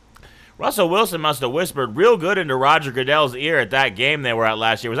 Russell Wilson must have whispered real good into Roger Goodell's ear at that game they were at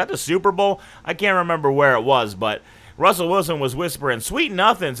last year. Was that the Super Bowl? I can't remember where it was, but Russell Wilson was whispering sweet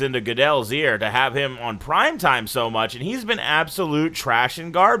nothings into Goodell's ear to have him on primetime so much, and he's been absolute trash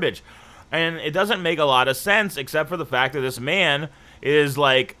and garbage. And it doesn't make a lot of sense, except for the fact that this man is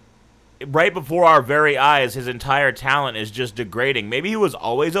like, right before our very eyes, his entire talent is just degrading. Maybe he was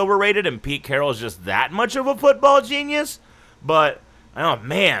always overrated and Pete Carroll is just that much of a football genius, but oh,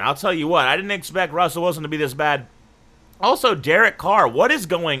 man, I'll tell you what. I didn't expect Russell Wilson to be this bad. Also, Derek Carr. What is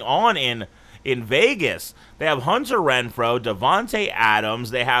going on in Vegas? They have Hunter Renfrow, Devontae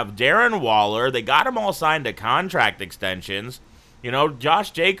Adams. They have Darren Waller. They got them all signed to contract extensions. You know,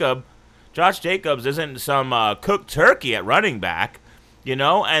 Josh Jacobs isn't some cooked turkey at running back. You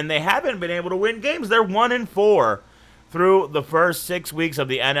know, and they haven't been able to win games. They're 1-4 through the first 6 weeks of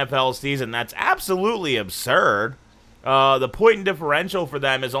the NFL season. That's absolutely absurd. The point differential for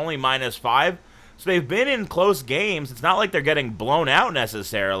them is only -5. So they've been in close games. It's not like they're getting blown out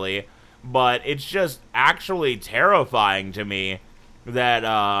necessarily, but it's just actually terrifying to me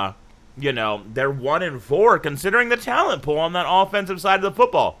that, you know, they're 1-4 considering the talent pool on that offensive side of the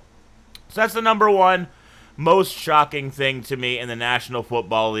football. So that's the number one most shocking thing to me in the National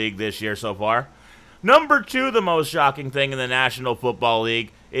Football League this year so far. Number two, the most shocking thing in the National Football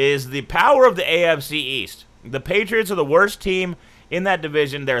League is the power of the AFC East. The Patriots are the worst team in that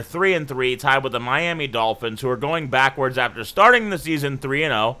division. They're 3-3, tied with the Miami Dolphins, who are going backwards after starting the season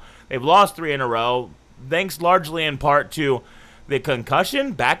 3-0. They've lost 3 in a row, thanks largely in part to the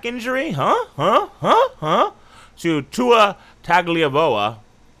concussion, back injury, to Tua Tagliavoa.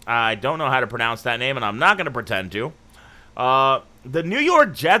 I don't know how to pronounce that name, and I'm not going to pretend to. The New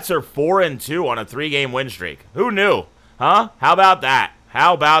York Jets are 4-2 on a 3-game win streak. Who knew? Huh? How about that?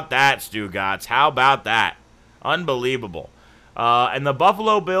 How about that, Stugotz? How about that? Unbelievable. And the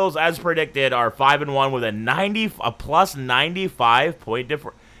Buffalo Bills, as predicted, are 5-1 with a plus 95 point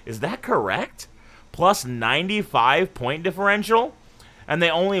differential. Is that correct? Plus 95 point differential? And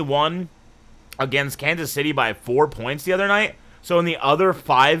they only won against Kansas City by 4 points the other night. So in the other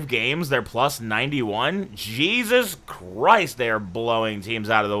 5 games, they're plus 91. Jesus Christ, they are blowing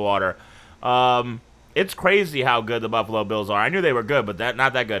teams out of the water. It's crazy how good the Buffalo Bills are. I knew they were good, but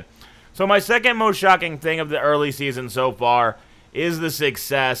not that good. So my second most shocking thing of the early season so far is the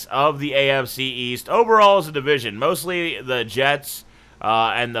success of the AFC East overall as a division. Mostly the Jets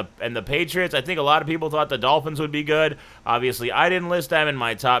and the Patriots. I think a lot of people thought the Dolphins would be good. Obviously, I didn't list them in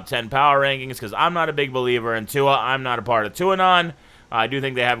my top 10 power rankings because I'm not a big believer in Tua. I'm not a part of Tuanon. I do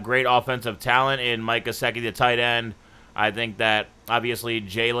think they have great offensive talent in Mike Gesicki, the tight end. I think that, obviously,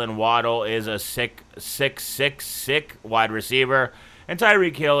 Jalen Waddle is a sick wide receiver. And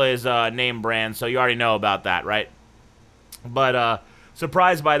Tyreek Hill is name brand, so you already know about that, right? But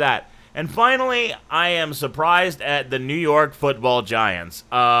surprised by that. And finally, I am surprised at the New York Football Giants.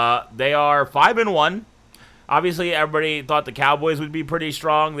 They are 5-1. Obviously, everybody thought the Cowboys would be pretty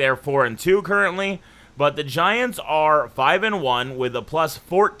strong. They're 4-2 currently. But the Giants are 5-1 with a plus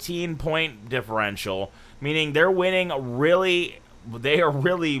 14 point differential, meaning they're winning they are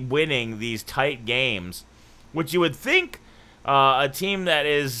really winning these tight games, which you would think a team that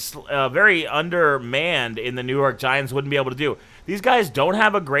is very undermanned in the New York Giants wouldn't be able to do. These guys don't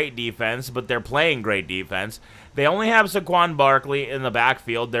have a great defense, but they're playing great defense. They only have Saquon Barkley in the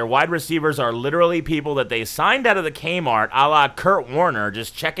backfield. Their wide receivers are literally people that they signed out of the Kmart, a la Kurt Warner,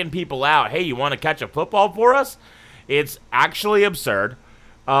 just checking people out. Hey, you want to catch a football for us? It's actually absurd.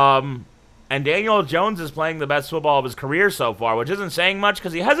 And Daniel Jones is playing the best football of his career so far, which isn't saying much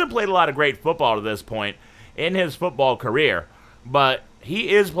because he hasn't played a lot of great football to this point in his football career. But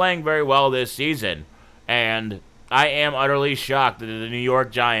he is playing very well this season. And I am utterly shocked that the New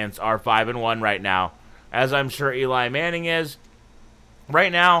York Giants are 5-1 right now, as I'm sure Eli Manning is.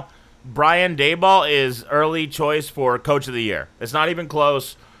 Right now, Brian Daboll is early choice for Coach of the Year. It's not even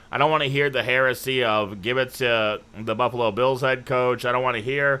close. I don't want to hear the heresy of give it to the Buffalo Bills head coach. I don't want to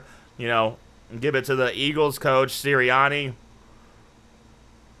hear, give it to the Eagles coach, Sirianni.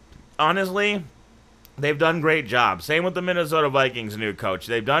 Honestly, they've done great jobs. Same with the Minnesota Vikings new coach.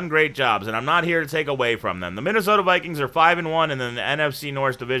 They've done great jobs, and I'm not here to take away from them. The Minnesota Vikings are 5-1 and then the NFC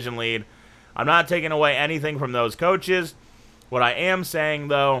North division lead. I'm not taking away anything from those coaches. What I am saying,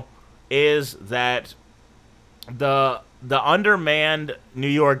 though, is that the the undermanned New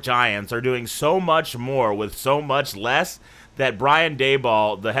York Giants are doing so much more with so much less that Brian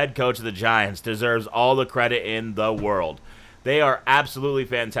Daboll, the head coach of the Giants, deserves all the credit in the world. They are absolutely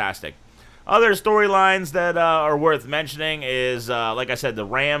fantastic. Other storylines that are worth mentioning is, like I said, the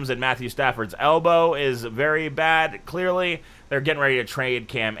Rams and Matthew Stafford's elbow is very bad, clearly. They're getting ready to trade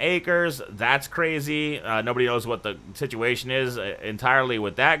Cam Akers. That's crazy. Nobody knows what the situation is entirely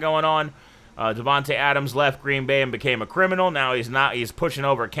with that going on. Devontae Adams left Green Bay and became a criminal. Now he's pushing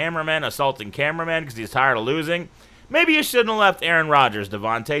over cameramen, assaulting cameramen because he's tired of losing. Maybe you shouldn't have left Aaron Rodgers,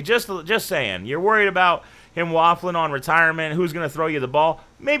 Devontae. Just saying. You're worried about him waffling on retirement, who's going to throw you the ball.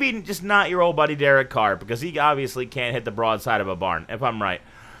 Maybe just not your old buddy Derek Carr, because he obviously can't hit the broadside of a barn, if I'm right.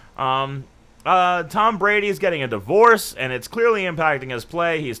 Tom Brady's getting a divorce, and it's clearly impacting his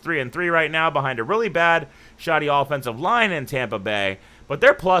play. He's 3-3 right now behind a really bad, shoddy offensive line in Tampa Bay, but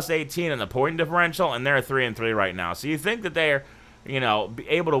they're plus 18 in the point differential, and they're 3-3 right now. So you think that they're,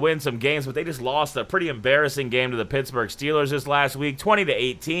 able to win some games, but they just lost a pretty embarrassing game to the Pittsburgh Steelers this last week,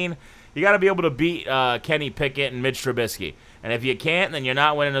 20-18. You got to be able to beat Kenny Pickett and Mitch Trubisky. And if you can't, then you're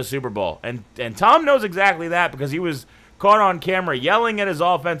not winning a Super Bowl. And Tom knows exactly that because he was caught on camera yelling at his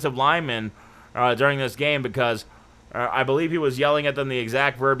offensive linemen during this game because I believe he was yelling at them. The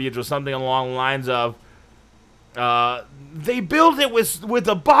exact verbiage was something along the lines of, they built it with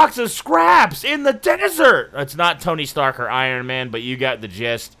a box of scraps in the desert. It's not Tony Stark or Iron Man, but you got the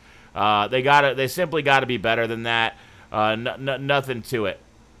gist. They simply got to be better than that. Nothing to it.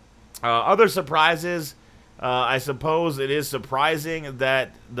 Other surprises, I suppose it is surprising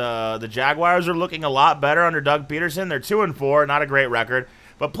that the Jaguars are looking a lot better under Doug Peterson. They're 2-4, not a great record,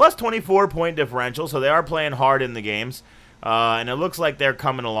 but plus 24 point differential, so they are playing hard in the games. And it looks like they're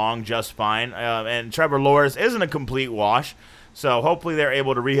coming along just fine. And Trevor Lawrence isn't a complete wash, so hopefully they're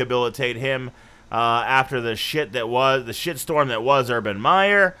able to rehabilitate him after the shitstorm that was Urban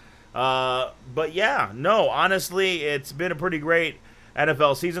Meyer. But yeah, no, honestly, it's been a pretty great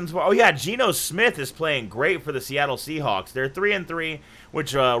NFL season. Oh yeah, Geno Smith is playing great for the Seattle Seahawks. They're 3-3,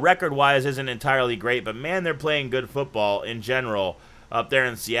 which record-wise isn't entirely great, but man, they're playing good football in general up there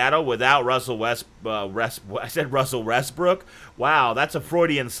in Seattle without I said Russell Westbrook. Wow, that's a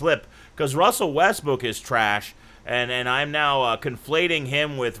Freudian slip because Russell Westbrook is trash, and I'm now conflating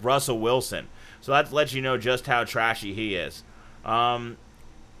him with Russell Wilson. So that lets you know just how trashy he is.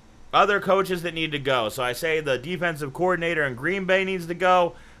 Other coaches that need to go. So I say the defensive coordinator in Green Bay needs to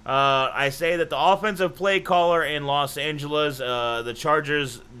go. I say that the offensive play caller in Los Angeles, the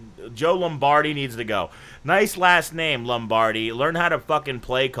Chargers, Joe Lombardi needs to go. Nice last name, Lombardi. Learn how to fucking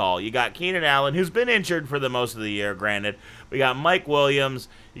play call. You got Keenan Allen, who's been injured for the most of the year, granted. We got Mike Williams.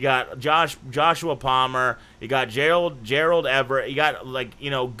 You got Joshua Palmer. You got Gerald Everett. You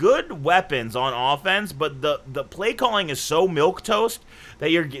got, good weapons on offense, but the play calling is so milquetoast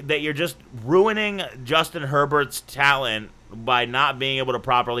that you're just ruining Justin Herbert's talent by not being able to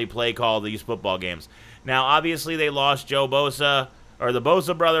properly play call these football games. Now, obviously, they lost Joe Bosa, or the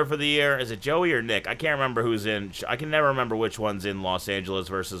Bosa brother, for the year. Is it Joey or Nick? I can't remember who's in. I can never remember which one's in Los Angeles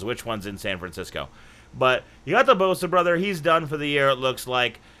versus which one's in San Francisco. But you got the Bosa brother. He's done for the year, it looks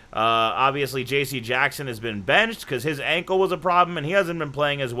like. Obviously, J.C. Jackson has been benched because his ankle was a problem, and he hasn't been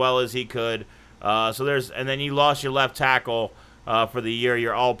playing as well as he could. And then you lost your left tackle for the year,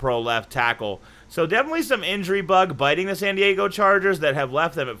 your all-pro left tackle. So definitely some injury bug biting the San Diego Chargers that have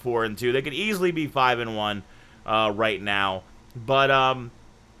left them at 4-2. They could easily be 5-1 right now. But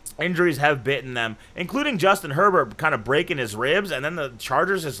injuries have bitten them, including Justin Herbert kind of breaking his ribs, and then the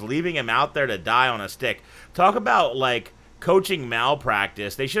Chargers just leaving him out there to die on a stick. Talk about, coaching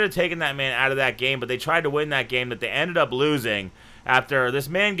malpractice. They should have taken that man out of that game, but they tried to win that game that they ended up losing after this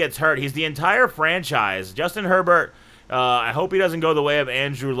man gets hurt. He's the entire franchise. Justin Herbert, I hope he doesn't go the way of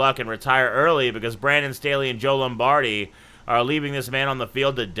Andrew Luck and retire early because Brandon Staley and Joe Lombardi are leaving this man on the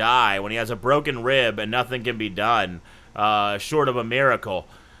field to die when he has a broken rib and nothing can be done short of a miracle.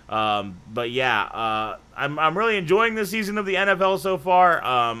 But yeah, I'm really enjoying this season of the NFL so far.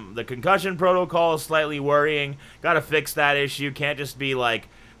 The concussion protocol is slightly worrying. Got to fix that issue. Can't just be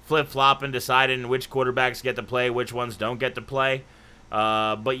flip-flopping, deciding which quarterbacks get to play, which ones don't get to play.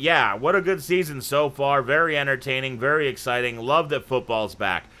 But yeah, what a good season so far. Very entertaining, very exciting. Love that football's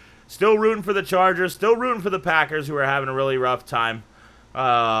back. Still rooting for the Chargers. Still rooting for the Packers, who are having a really rough time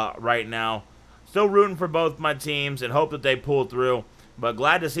right now. Still rooting for both my teams and hope that they pull through. But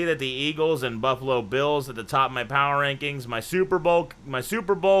glad to see that the Eagles and Buffalo Bills at the top of my power rankings. My Super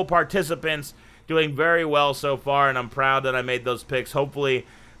Bowl participants doing very well so far, and I'm proud that I made those picks. Hopefully,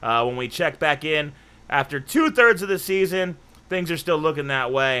 when we check back in after 2/3 of the season, things are still looking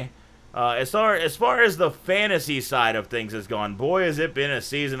that way. As far as the fantasy side of things has gone, boy, has it been a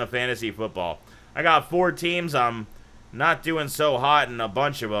season of fantasy football. I got 4 teams. I'm not doing so hot in a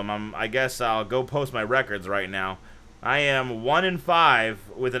bunch of them. I guess I'll go post my records right now. I am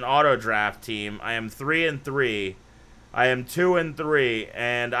 1-5 with an auto draft team. I am 3-3. I am 2-3,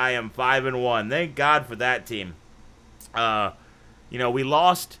 and I am 5-1. Thank God for that team. We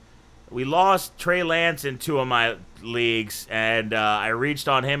lost Trey Lance in 2 of my leagues, and I reached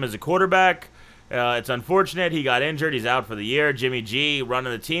on him as a quarterback. It's unfortunate he got injured. He's out for the year. Jimmy G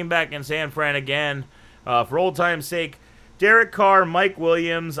running the team back in San Fran again. For old time's sake, Derek Carr, Mike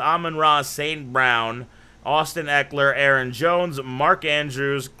Williams, Amon-Ra St. Brown, Austin Eckler, Aaron Jones, Mark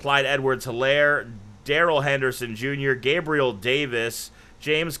Andrews, Clyde Edwards-Helaire, Darrell Henderson Jr., Gabriel Davis,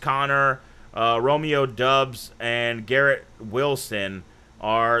 James Conner, Romeo Doubs, and Garrett Wilson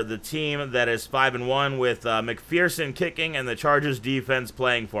are the team that is 5-1 with McPherson kicking and the Chargers defense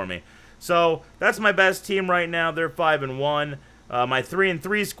playing for me. So that's my best team right now. They're 5-1. My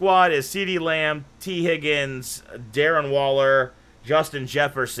 3-3 squad is CeeDee Lamb, T. Higgins, Darren Waller, Justin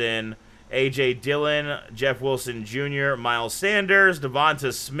Jefferson, A.J. Dillon, Jeff Wilson Jr., Miles Sanders,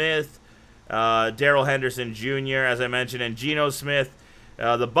 Devonta Smith, Darrell Henderson Jr., as I mentioned, and Geno Smith.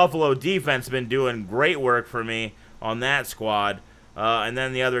 The Buffalo defense has been doing great work for me on that squad. And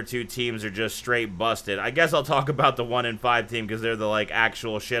then the other 2 teams are just straight busted. I guess I'll talk about the 1-5 team because they're the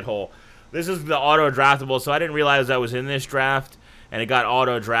actual shithole. This is the auto draftable, so I didn't realize I was in this draft, and it got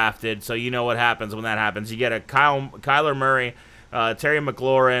auto drafted. So you know what happens when that happens. You get a Kyler Murray, Terry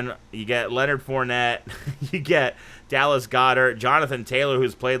McLaurin, you get Leonard Fournette, you get Dallas Goedert, Jonathan Taylor,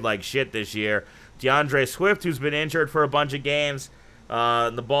 who's played like shit this year, DeAndre Swift, who's been injured for a bunch of games,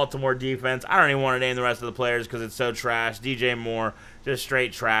 the Baltimore defense. I don't even want to name the rest of the players because it's so trash. DJ Moore, just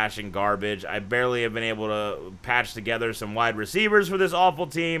straight trash and garbage. I barely have been able to patch together some wide receivers for this awful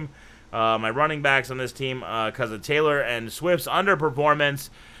team. My running backs on this team, because of Taylor and Swift's underperformance,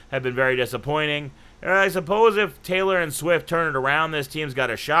 have been very disappointing. And I suppose if Taylor and Swift turn it around, this team's got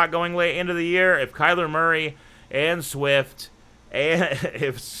a shot going late into the year. If Kyler Murray and Swift, and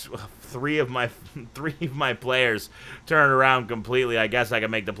if 3 of my players turn it around completely, I guess I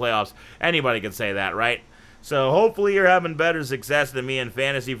can make the playoffs. Anybody can say that, right? So hopefully you're having better success than me in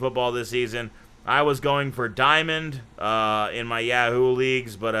fantasy football this season. I was going for Diamond in my Yahoo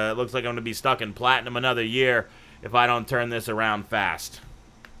leagues, but it looks like I'm going to be stuck in Platinum another year if I don't turn this around fast.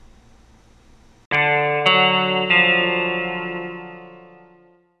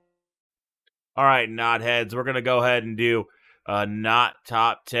 All right, knotheads, we're going to go ahead and do a NoT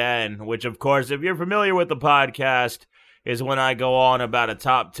Top 10, which, of course, if you're familiar with the podcast, is when I go on about a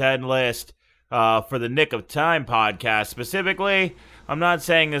top 10 list for the Nick of Time podcast. Specifically, I'm not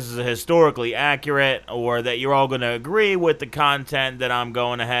saying this is historically accurate or that you're all going to agree with the content that I'm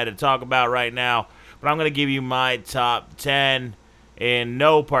going ahead and talk about right now, but I'm going to give you my top 10 in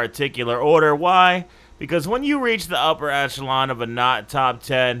no particular order. Why? Because when you reach the upper echelon of a NoT Top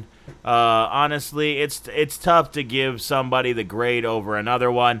 10, honestly, it's tough to give somebody the grade over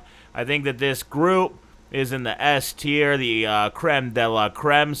another one. I think that this group is in the S tier, the creme de la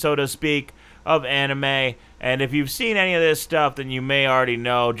creme, so to speak, of anime. And if you've seen any of this stuff, then you may already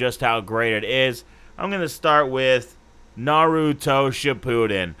know just how great it is. I'm going to start with Naruto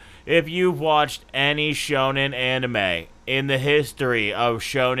Shippuden. If you've watched any shonen anime in the history of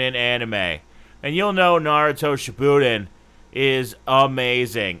shonen anime, and you'll know Naruto Shippuden is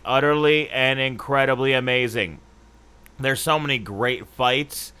amazing. Utterly and incredibly amazing. There's so many great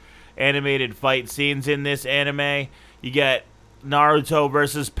fights, animated fight scenes in this anime. You get Naruto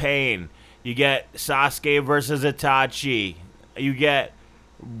versus Pain. You get Sasuke versus Itachi. You get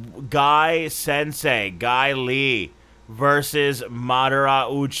Guy Sensei, Guy Lee versus Madara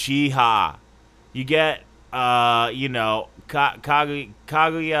Uchiha. You get, Kaguya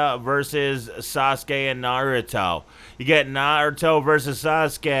versus Sasuke and Naruto. You get Naruto versus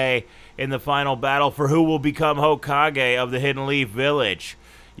Sasuke in the final battle for who will become Hokage of the Hidden Leaf Village.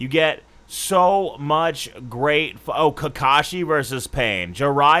 You get so much great... Kakashi versus Pain.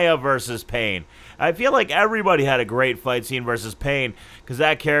 Jiraiya versus Pain. I feel like everybody had a great fight scene versus Pain because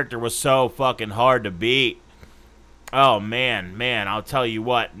that character was so fucking hard to beat. Oh, man, I'll tell you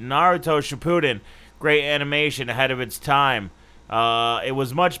what. Naruto Shippuden, great animation ahead of its time. It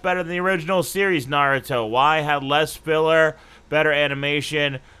was much better than the original series Naruto. Why? Had less filler, better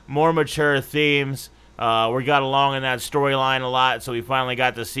animation, more mature themes. We got along in that storyline a lot, so we finally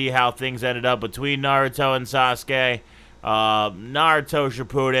got to see how things ended up between Naruto and Sasuke. Naruto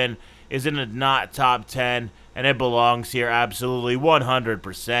Shippuden is in the NoT Top 10, and it belongs here absolutely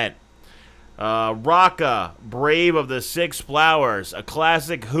 100%. Raka, Brave of the Six Flowers, a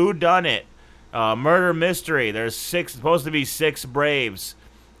classic whodunit, murder mystery. There's supposed to be six Braves,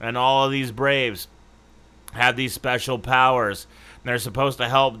 and all of these Braves have these special powers. And they're supposed to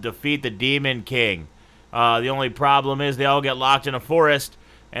help defeat the Demon King. The only problem is they all get locked in a forest,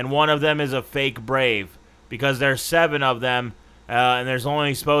 and one of them is a fake Brave, because there's 7 of them, and there's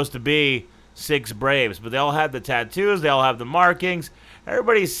only supposed to be 6 Braves. But they all have the tattoos, they all have the markings.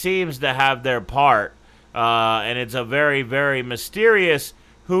 Everybody seems to have their part, and it's a very, very mysterious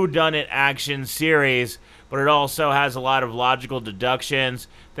whodunit action series, but it also has a lot of logical deductions,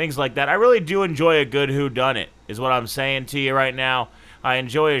 things like that. I really do enjoy a good whodunit, is what I'm saying to you right now. I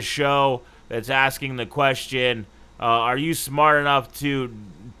enjoy a show that's asking the question, are you smart enough to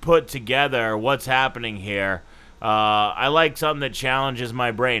put together what's happening here? I like something that challenges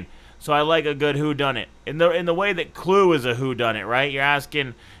my brain. So I like a good whodunit. In the way that Clue is a whodunit, right? You're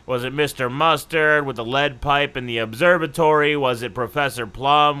asking, was it Mr. Mustard with the lead pipe in the observatory? Was it Professor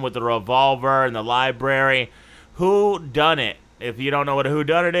Plum with the revolver in the library? Whodunit. If you don't know what a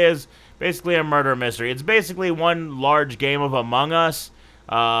whodunit is, basically a murder mystery. It's basically one large game of Among Us.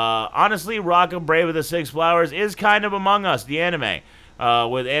 Honestly, Raka, Brave of the Six Flowers is kind of Among Us, the anime,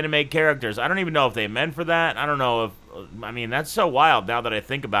 with anime characters. I don't even know if they meant for that. I don't know if... I mean, that's so wild now that I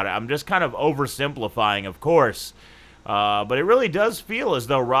think about it. I'm just kind of oversimplifying, of course. But it really does feel as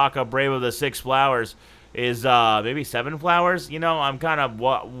though Raka, Brave of the Six Flowers is maybe 7 flowers. You know, I'm kind of...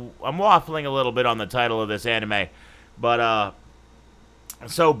 I'm waffling a little bit on the title of this anime. But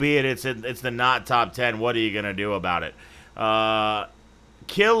so be it. It's the NoT Top 10. What are you going to do about it?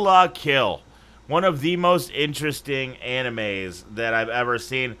 Kill La Kill. One of the most interesting animes that I've ever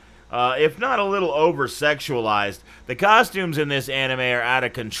seen. If not a little over-sexualized. The costumes in this anime are out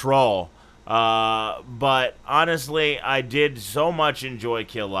of control. But honestly, I did so much enjoy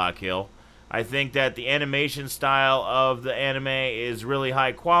Kill La Kill. I think that the animation style of the anime is really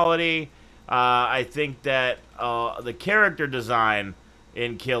high quality. I think that the character design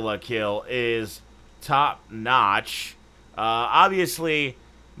in Kill La Kill is top-notch. Obviously,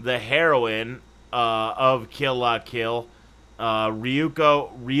 the heroine of Kill La Kill, Ryuko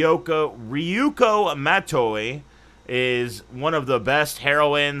Matoi, is one of the best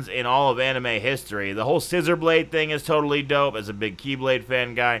heroines in all of anime history. The whole Scissor Blade thing is totally dope. As a big Keyblade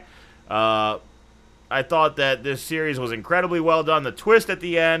fan guy, I thought that this series was incredibly well done. The twist at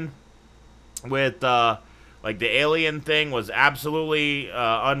the end with like the alien thing was absolutely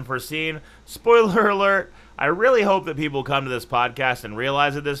unforeseen. Spoiler alert. I really hope that people come to this podcast and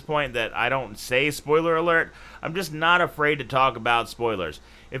realize at this point that I don't say spoiler alert. I'm just not afraid to talk about spoilers.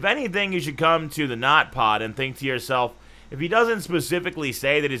 If anything, you should come to the NoT Pod and think to yourself, if he doesn't specifically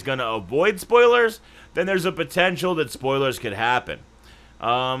say that he's going to avoid spoilers, then there's a potential that spoilers could happen.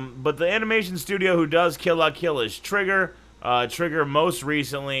 But the animation studio who does Kill La Kill is Trigger. Trigger most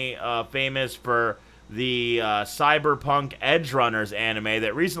recently famous for the Cyberpunk Edge Runners anime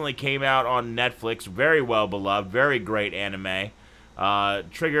that recently came out on Netflix. Very well beloved, very great anime.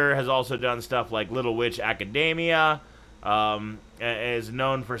 Trigger has also done stuff like Little Witch Academia, is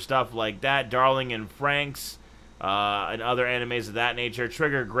known for stuff like that, Darling in Franxx, and other animes of that nature.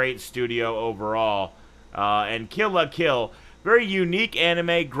 Trigger, great studio overall. And Kill La Kill, very unique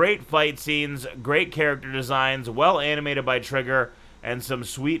anime, great fight scenes, great character designs, well animated by Trigger, and some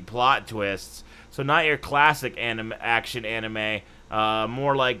sweet plot twists. So not your classic action anime,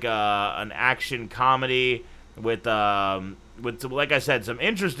 more like an action comedy with like I said, some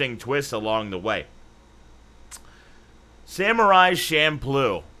interesting twists along the way. Samurai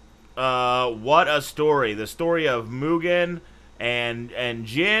Champloo. What a story. The story of Mugen and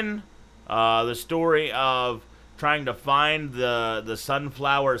Jin. The story of trying to find the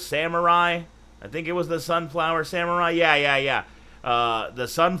Sunflower Samurai. I think it was the Sunflower Samurai. Yeah. The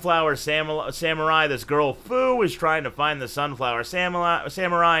Sunflower Samurai, this girl Fu, is trying to find the Sunflower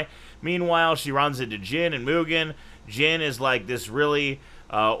Samurai. Meanwhile, she runs into Jin and Mugen. Jin is like this really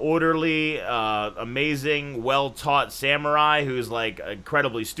orderly, amazing, well-taught samurai who's like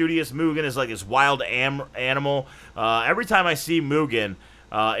incredibly studious. Mugen is like this wild animal. Every time I see Mugen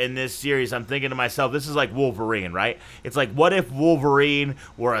in this series, I'm thinking to myself, this is like Wolverine, right? It's like, what if Wolverine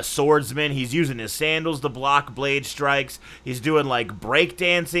were a swordsman? He's using his sandals to block blade strikes. He's doing like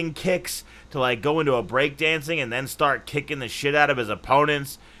breakdancing kicks to like go into a breakdancing and then start kicking the shit out of his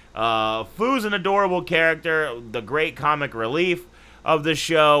opponents. Fu's an adorable character, the great comic relief of the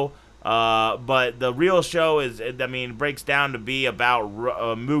show. But the real show breaks down to be about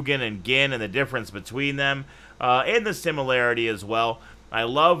Mugen and Gin and the difference between them, and the similarity as well. I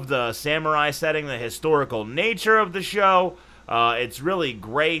love the samurai setting, the historical nature of the show. It's really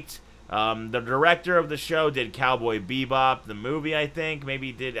great. The director of the show did Cowboy Bebop, the movie, I think. Maybe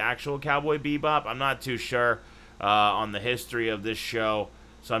he did actual Cowboy Bebop. I'm not too sure on the history of this show,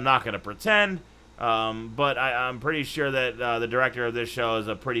 so I'm not going to pretend. But I'm pretty sure that the director of this show is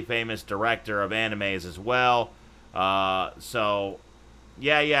a pretty famous director of animes as well. So,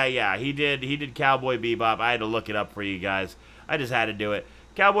 yeah. He did Cowboy Bebop. I had to look it up for you guys. I just had to do it.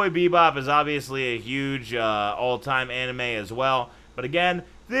 Cowboy Bebop is obviously a huge all-time anime as well. But again,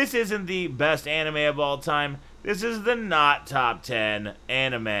 this isn't the best anime of all time. This is the not top 10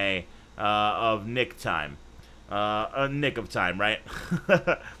 anime of Nick time. Nick of time, right?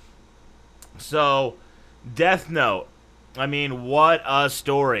 So, Death Note. I mean, what a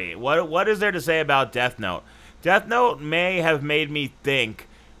story. What is there to say about Death Note? Death Note may have made me think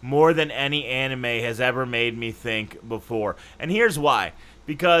more than any anime has ever made me think before. And here's why.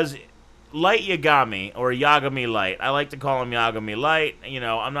 Because Light Yagami, or Yagami Light, I like to call him Yagami Light. You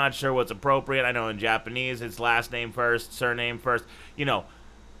know, I'm not sure what's appropriate. I know in Japanese it's last name first, surname first. You know,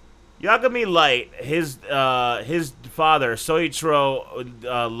 Yagami Light, his father,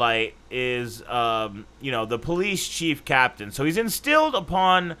 Soichiro Light, is, you know, the police chief captain. So he's instilled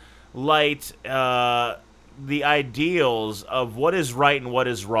upon Light the ideals of what is right and what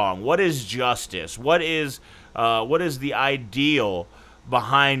is wrong. What is justice? What is the ideal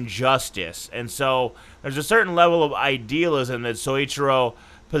behind justice? And so there's a certain level of idealism that Soichiro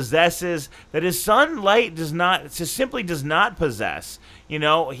possesses that his son Light simply does not possess. You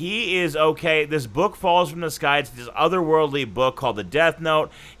know, he is okay. This book falls from the sky. It's this otherworldly book called the Death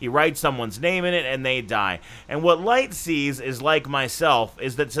Note. He writes someone's name in it and they die. And what Light sees is, like myself,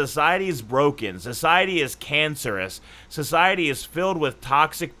 is that society is broken. Society is cancerous. Society is filled with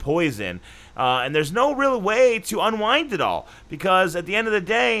toxic poison. And there's no real way to unwind it all, because at the end of the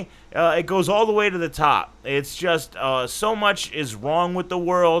day, it goes all the way to the top. It's just so much is wrong with the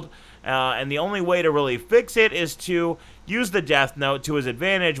world, and the only way to really fix it is to use the Death Note to his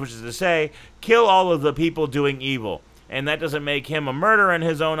advantage, which is to say, kill all of the people doing evil. And that doesn't make him a murderer in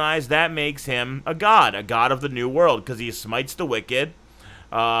his own eyes. That makes him a god of the new world, because he smites the wicked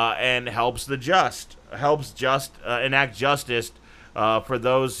and helps the just, enact justice for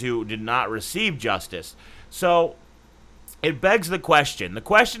those who did not receive justice. So it begs the question. The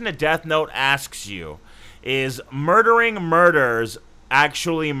question that Death Note asks you is, murdering murders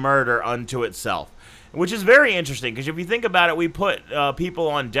actually murder unto itself? Which is very interesting, because if you think about it, we put people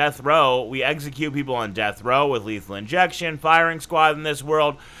on death row. We execute people on death row with lethal injection, firing squad in this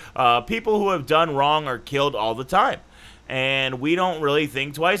world. People who have done wrong are killed all the time. And we don't really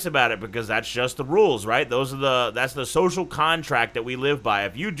think twice about it, because that's just the rules, right? That's the social contract that we live by.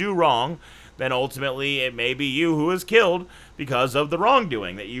 If you do wrong, then ultimately it may be you who is killed because of the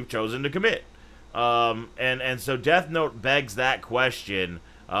wrongdoing that you've chosen to commit. And so Death Note begs that question.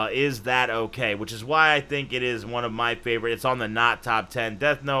 Is that okay? Which is why I think it is one of my favorite. It's on the not top 10.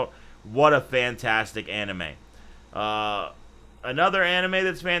 Death Note, what a fantastic anime. Another anime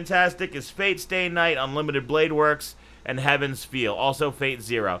that's fantastic is Fate Stay Night, Unlimited Blade Works, and Heaven's Feel. Also Fate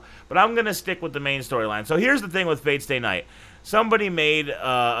Zero. But I'm going to stick with the main storyline. So here's the thing with Fate Stay Night. Somebody made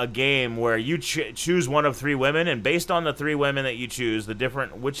a game where you choose one of 3 women, and based on the 3 women that you choose,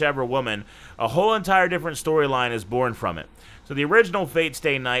 whichever woman, a whole entire different storyline is born from it. So the original Fate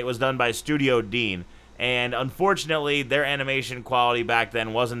Stay Night was done by Studio Dean, and unfortunately their animation quality back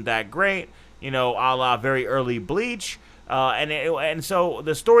then wasn't that great, you know, a la very early Bleach, and so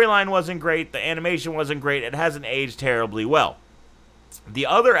the storyline wasn't great, the animation wasn't great, it hasn't aged terribly well. The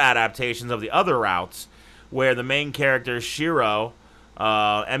other adaptations of the other routes, where the main character Shiro,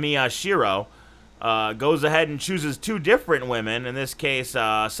 Emiya Shiro, goes ahead and chooses 2 different women, in this case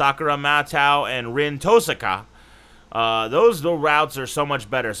Sakura Matao and Rin Tosaka. Those routes are so much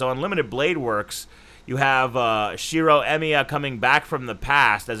better. So Unlimited Blade Works, you have Shiro Emiya coming back from the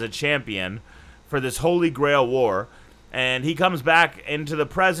past as a champion for this Holy Grail War, and he comes back into the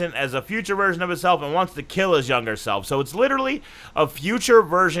present as a future version of himself and wants to kill his younger self. So it's literally a future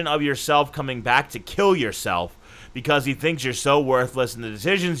version of yourself coming back to kill yourself because he thinks you're so worthless and the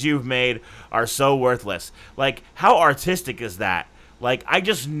decisions you've made are so worthless. Like, how artistic is that? Like, I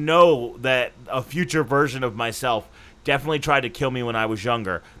just know that a future version of myself definitely tried to kill me when I was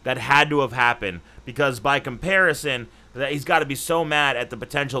younger. That had to have happened, because by comparison, that he's got to be so mad at the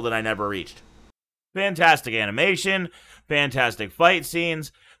potential that I never reached. Fantastic animation, fantastic fight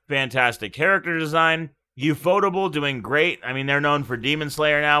scenes, fantastic character design. Ufotable doing great. I mean, they're known for Demon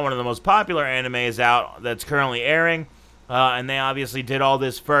Slayer now, one of the most popular animes out that's currently airing. And they obviously did all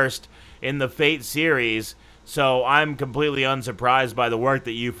this first in the Fate series. So I'm completely unsurprised by the work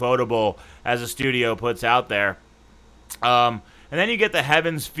that Ufotable as a studio puts out there. And And then you get the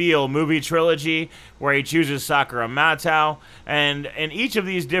Heaven's Feel movie trilogy, where he chooses Sakura Matao. And in each of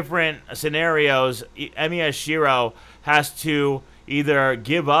these different scenarios, Emiya Shiro has to either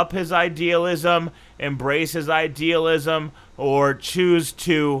give up his idealism, embrace his idealism, or choose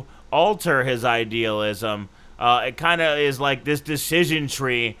to alter his idealism. It kind of is like this decision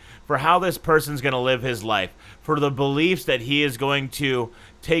tree for how this person's going to live his life, for the beliefs that he is going to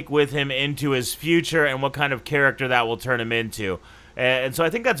take with him into his future, and what kind of character that will turn him into. And so I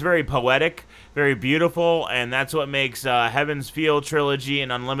think that's very poetic, very beautiful, and that's what makes Heaven's Feel trilogy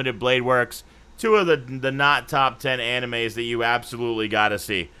and Unlimited Blade Works two of the not top 10 animes that you absolutely got to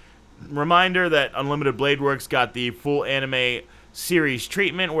see. Reminder that Unlimited Blade Works got the full anime series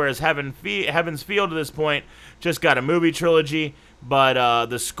treatment, whereas Heaven's Feel to this point just got a movie trilogy. But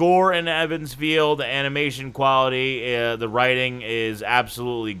the score in Heaven's Feel, the animation quality, the writing is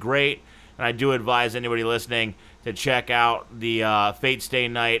absolutely great. And I do advise anybody listening to check out the Fate Stay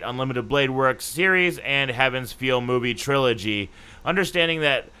Night Unlimited Blade Works series and Heaven's Feel movie trilogy. Understanding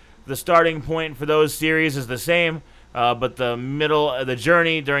that the starting point for those series is the same, but the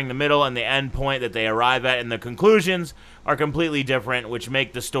journey during the middle and the end point that they arrive at and the conclusions are completely different, which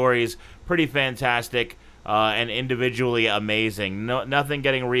make the stories pretty fantastic and individually amazing. Nothing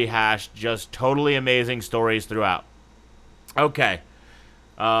getting rehashed, just totally amazing stories throughout. Okay.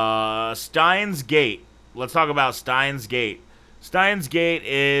 Steins Gate. Let's talk about Steins Gate. Steins Gate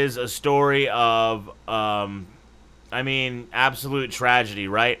is a story of, absolute tragedy,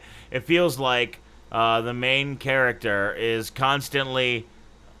 right? It feels like the main character is constantly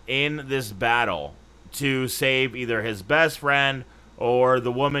in this battle to save either his best friend or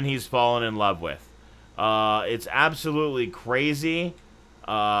the woman he's fallen in love with. It's absolutely crazy.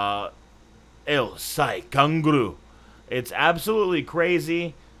 El Sai Kanguru. It's absolutely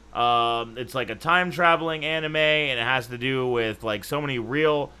crazy. It's like a time-traveling anime, and it has to do with like so many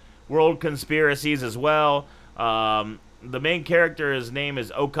real world conspiracies as well. The main character, his name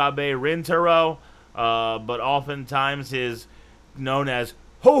is Okabe Rintaro, but oftentimes is known as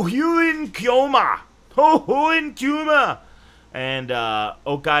Hohyuin Kyoma. Hohyuin Kyoma. And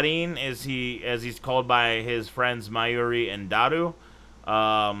Okarin, as he's called by his friends Mayuri and Daru.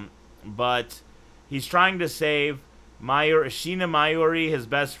 But he's trying to save Shina Mayuri, his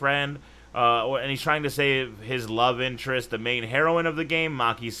best friend, and he's trying to save his love interest, the main heroine of the game,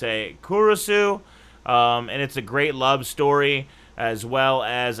 Makise Kurusu. And it's a great love story, as well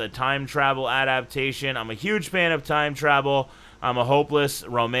as a time travel adaptation. I'm a huge fan of time travel. I'm a hopeless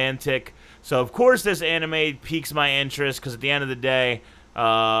romantic. So, of course, this anime piques my interest, because at the end of the day,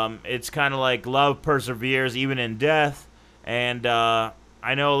 it's kind of like love perseveres even in death. And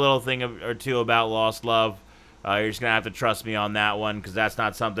I know a little thing or two about Lost Love. You're just going to have to trust me on that one, because that's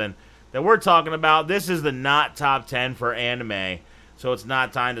not something that we're talking about. This is the not top 10 for anime, so it's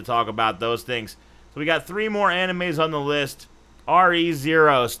not time to talk about those things. So we got 3 more animes on the list.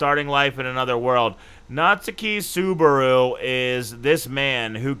 RE0, Starting Life in Another World. Natsuki Subaru is this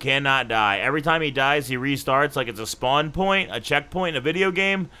man who cannot die. Every time he dies, he restarts like it's a spawn point, a checkpoint in a video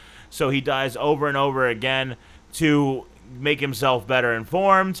game. So he dies over and over again to make himself better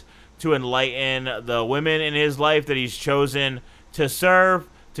informed, to enlighten the women in his life that he's chosen to serve,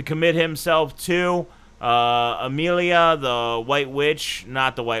 to commit himself to. Amelia, the White Witch,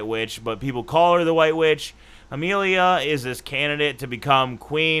 not the White Witch, but people call her the White Witch. Amelia is this candidate to become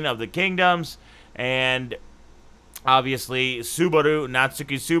Queen of the Kingdoms, and obviously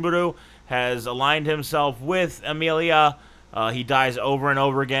Natsuki Subaru, has aligned himself with Amelia. He dies over and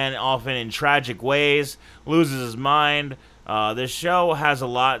over again, often in tragic ways, loses his mind. This show has a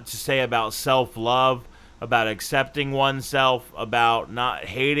lot to say about self-love, about accepting oneself, about not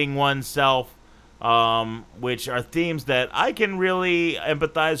hating oneself, which are themes that I can really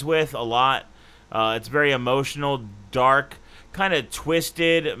empathize with a lot. It's very emotional, dark, kind of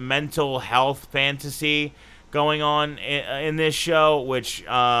twisted mental health fantasy going on in this show, which,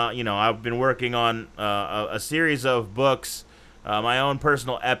 I've been working on a series of books, my own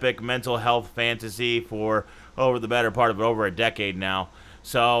personal epic mental health fantasy for over the better part of over a decade now.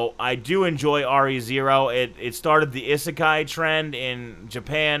 So I do enjoy RE0. It started the isekai trend in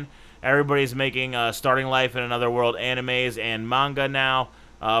Japan. Everybody's making Starting Life in Another World animes and manga now.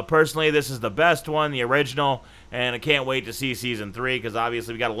 Personally, this is the best one, the original, and I can't wait to see Season 3, because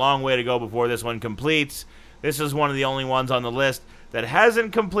obviously we got a long way to go before this one completes. This is one of the only ones on the list that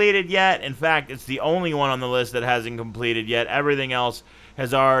hasn't completed yet. In fact, it's the only one on the list that hasn't completed yet. Everything else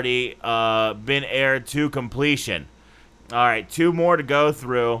has already been aired to completion. Alright, 2 more to go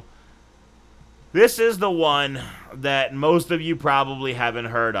through. This is the one that most of you probably haven't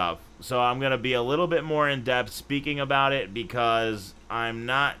heard of. So I'm going to be a little bit more in depth speaking about it because I'm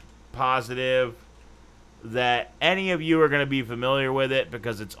not positive that any of you are going to be familiar with it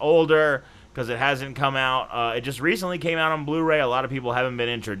because it's older, because it hasn't come out. It just recently came out on Blu-ray. A lot of people haven't been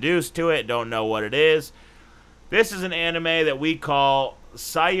introduced to it, don't know what it is. This is an anime that we call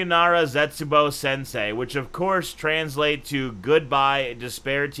Sayonara Zetsubo Sensei, which of course translates to Goodbye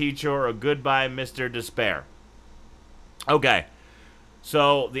Despair Teacher or Goodbye Mr. Despair. Okay,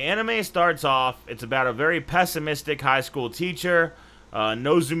 so the anime starts off, it's about a very pessimistic high school teacher,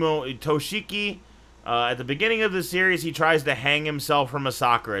 Nozumo Toshiki. At the beginning of the series, he tries to hang himself from a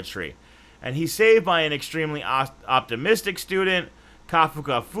sakura tree. And he's saved by an extremely optimistic student,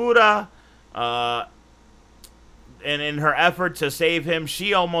 Kafuka Fuda. And in her effort to save him,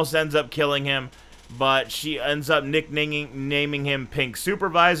 she almost ends up killing him. But she ends up nicknaming him Pink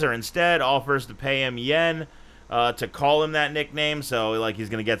Supervisor instead, offers to pay him yen to call him that nickname. So, like, he's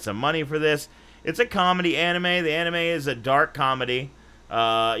going to get some money for this. It's a comedy anime. The anime is a dark comedy.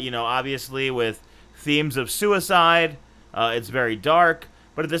 Obviously with themes of suicide. It's very dark.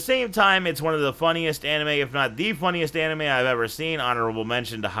 But at the same time, it's one of the funniest anime, if not the funniest anime I've ever seen. Honorable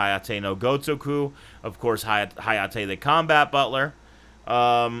mention to Hayate no Gotoku. Of course, Hayate the Combat Butler.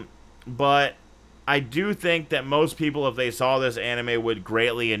 But I do think that most people, if they saw this anime, would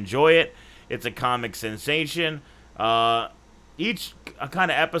greatly enjoy it. It's a comic sensation. Each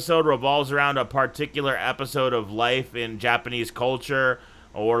kind of episode revolves around a particular episode of life in Japanese culture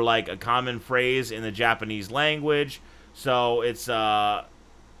or like a common phrase in the Japanese language. So it's...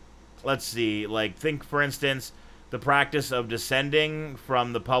 let's see, like, think, for instance, the practice of descending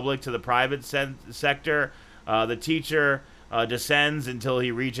from the public to the private sector. The teacher descends until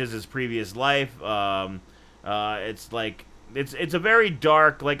he reaches his previous life. It's a very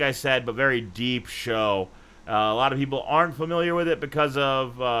dark, like I said, but very deep show. A lot of people aren't familiar with it because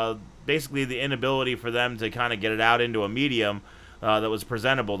of basically the inability for them to kind of get it out into a medium that was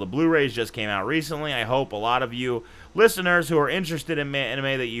presentable. The Blu-rays just came out recently. I hope a lot of you listeners who are interested in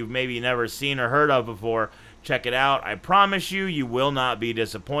anime that you've maybe never seen or heard of before, check it out. I promise you, you will not be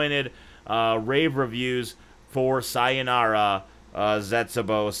disappointed. Rave reviews for Sayonara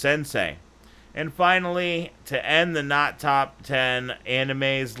Zetsubo Sensei. And finally, to end the not top 10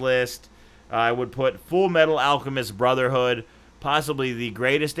 animes list, I would put Full Metal Alchemist Brotherhood, possibly the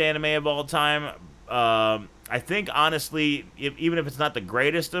greatest anime of all time. I think, honestly, even if it's not the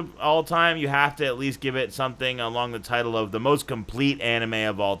greatest of all time, you have to at least give it something along the title of the most complete anime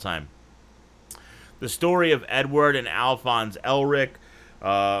of all time. The story of Edward and Alphonse Elric,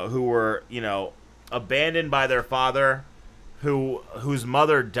 who were, abandoned by their father, whose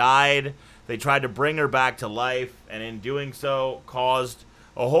mother died. They tried to bring her back to life, and in doing so, caused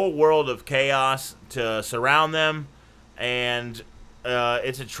a whole world of chaos to surround them. And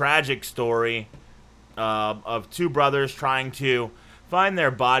it's a tragic story of two brothers trying to find their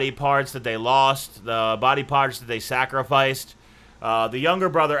body parts that they lost, the body parts that they sacrificed. The younger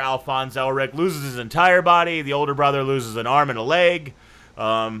brother, Alphonse Elric, loses his entire body. The older brother loses an arm and a leg.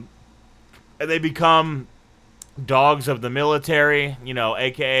 And they become dogs of the military,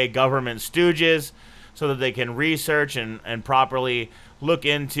 a.k.a. government stooges, so that they can research and properly look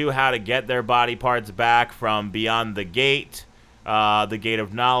into how to get their body parts back from beyond the gate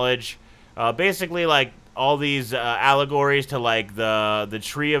of knowledge. Basically, like, all these allegories to, like, the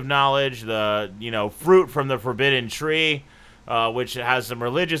tree of knowledge, the, fruit from the forbidden tree, which has some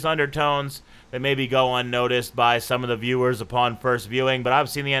religious undertones that maybe go unnoticed by some of the viewers upon first viewing. But I've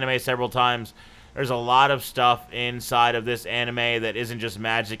seen the anime several times. There's a lot of stuff inside of this anime that isn't just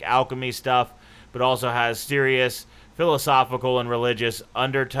magic alchemy stuff, but also has serious philosophical and religious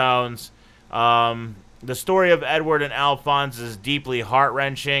undertones. The story of Edward and Alphonse is deeply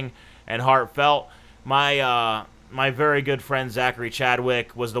heart-wrenching and heartfelt. My very good friend Zachary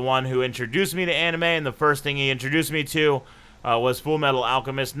Chadwick was the one who introduced me to anime, and the first thing he introduced me to was Full Metal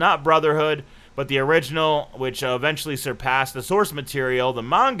Alchemist, not Brotherhood, but the original, which eventually surpassed the source material, the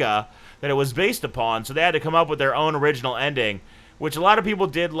manga, that it was based upon. So they had to come up with their own original ending, which a lot of people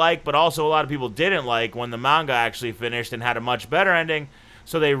did like, but also a lot of people didn't like when the manga actually finished and had a much better ending.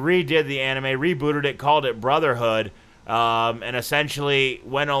 So they redid the anime, rebooted it, called it Brotherhood, and essentially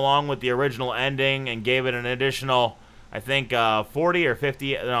went along with the original ending and gave it an additional, I think, 40 or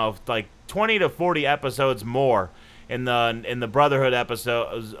 50, no, like 20 to 40 episodes more in the Brotherhood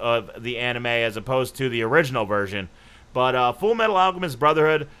episodes of the anime as opposed to the original version. But Full Metal Alchemist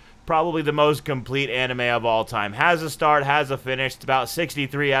Brotherhood, probably the most complete anime of all time. Has a start, has a finish. It's about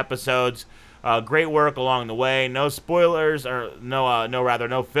 63 episodes. Great work along the way. No spoilers, or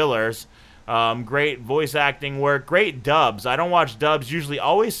no fillers. Great voice acting work, great dubs. I don't watch dubs, usually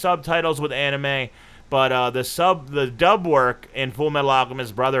always subtitles with anime, but the dub work in Full Metal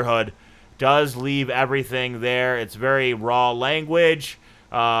Alchemist Brotherhood does leave everything there. It's very raw language.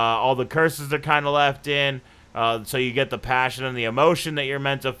 All the curses are kind of left in. So you get the passion and the emotion that you're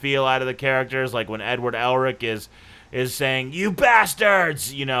meant to feel out of the characters, like when Edward Elric is saying, "You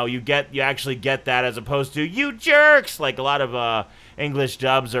bastards!" You know, you actually get that, as opposed to "You jerks!" like a lot of English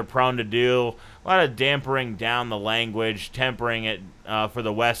dubs are prone to do. A lot of dampering down the language, tempering it for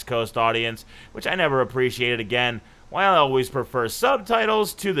the West Coast audience, which I never appreciated. Again, while I always prefer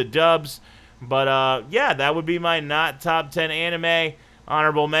subtitles to the dubs. But yeah, that would be my not top 10 anime.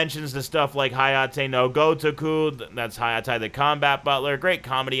 Honorable mentions to stuff like Hayate no Gotoku, that's Hayate the Combat Butler, great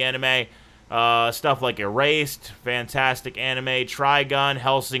comedy anime. Stuff like Erased, fantastic anime. Trigun,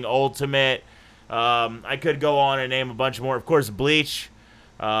 Hellsing Ultimate. I could go on and name a bunch more. Of course, Bleach.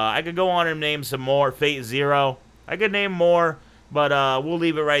 I could go on and name some more. Fate Zero. I could name more, but we'll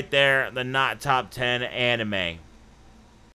leave it right there. The not top 10 anime.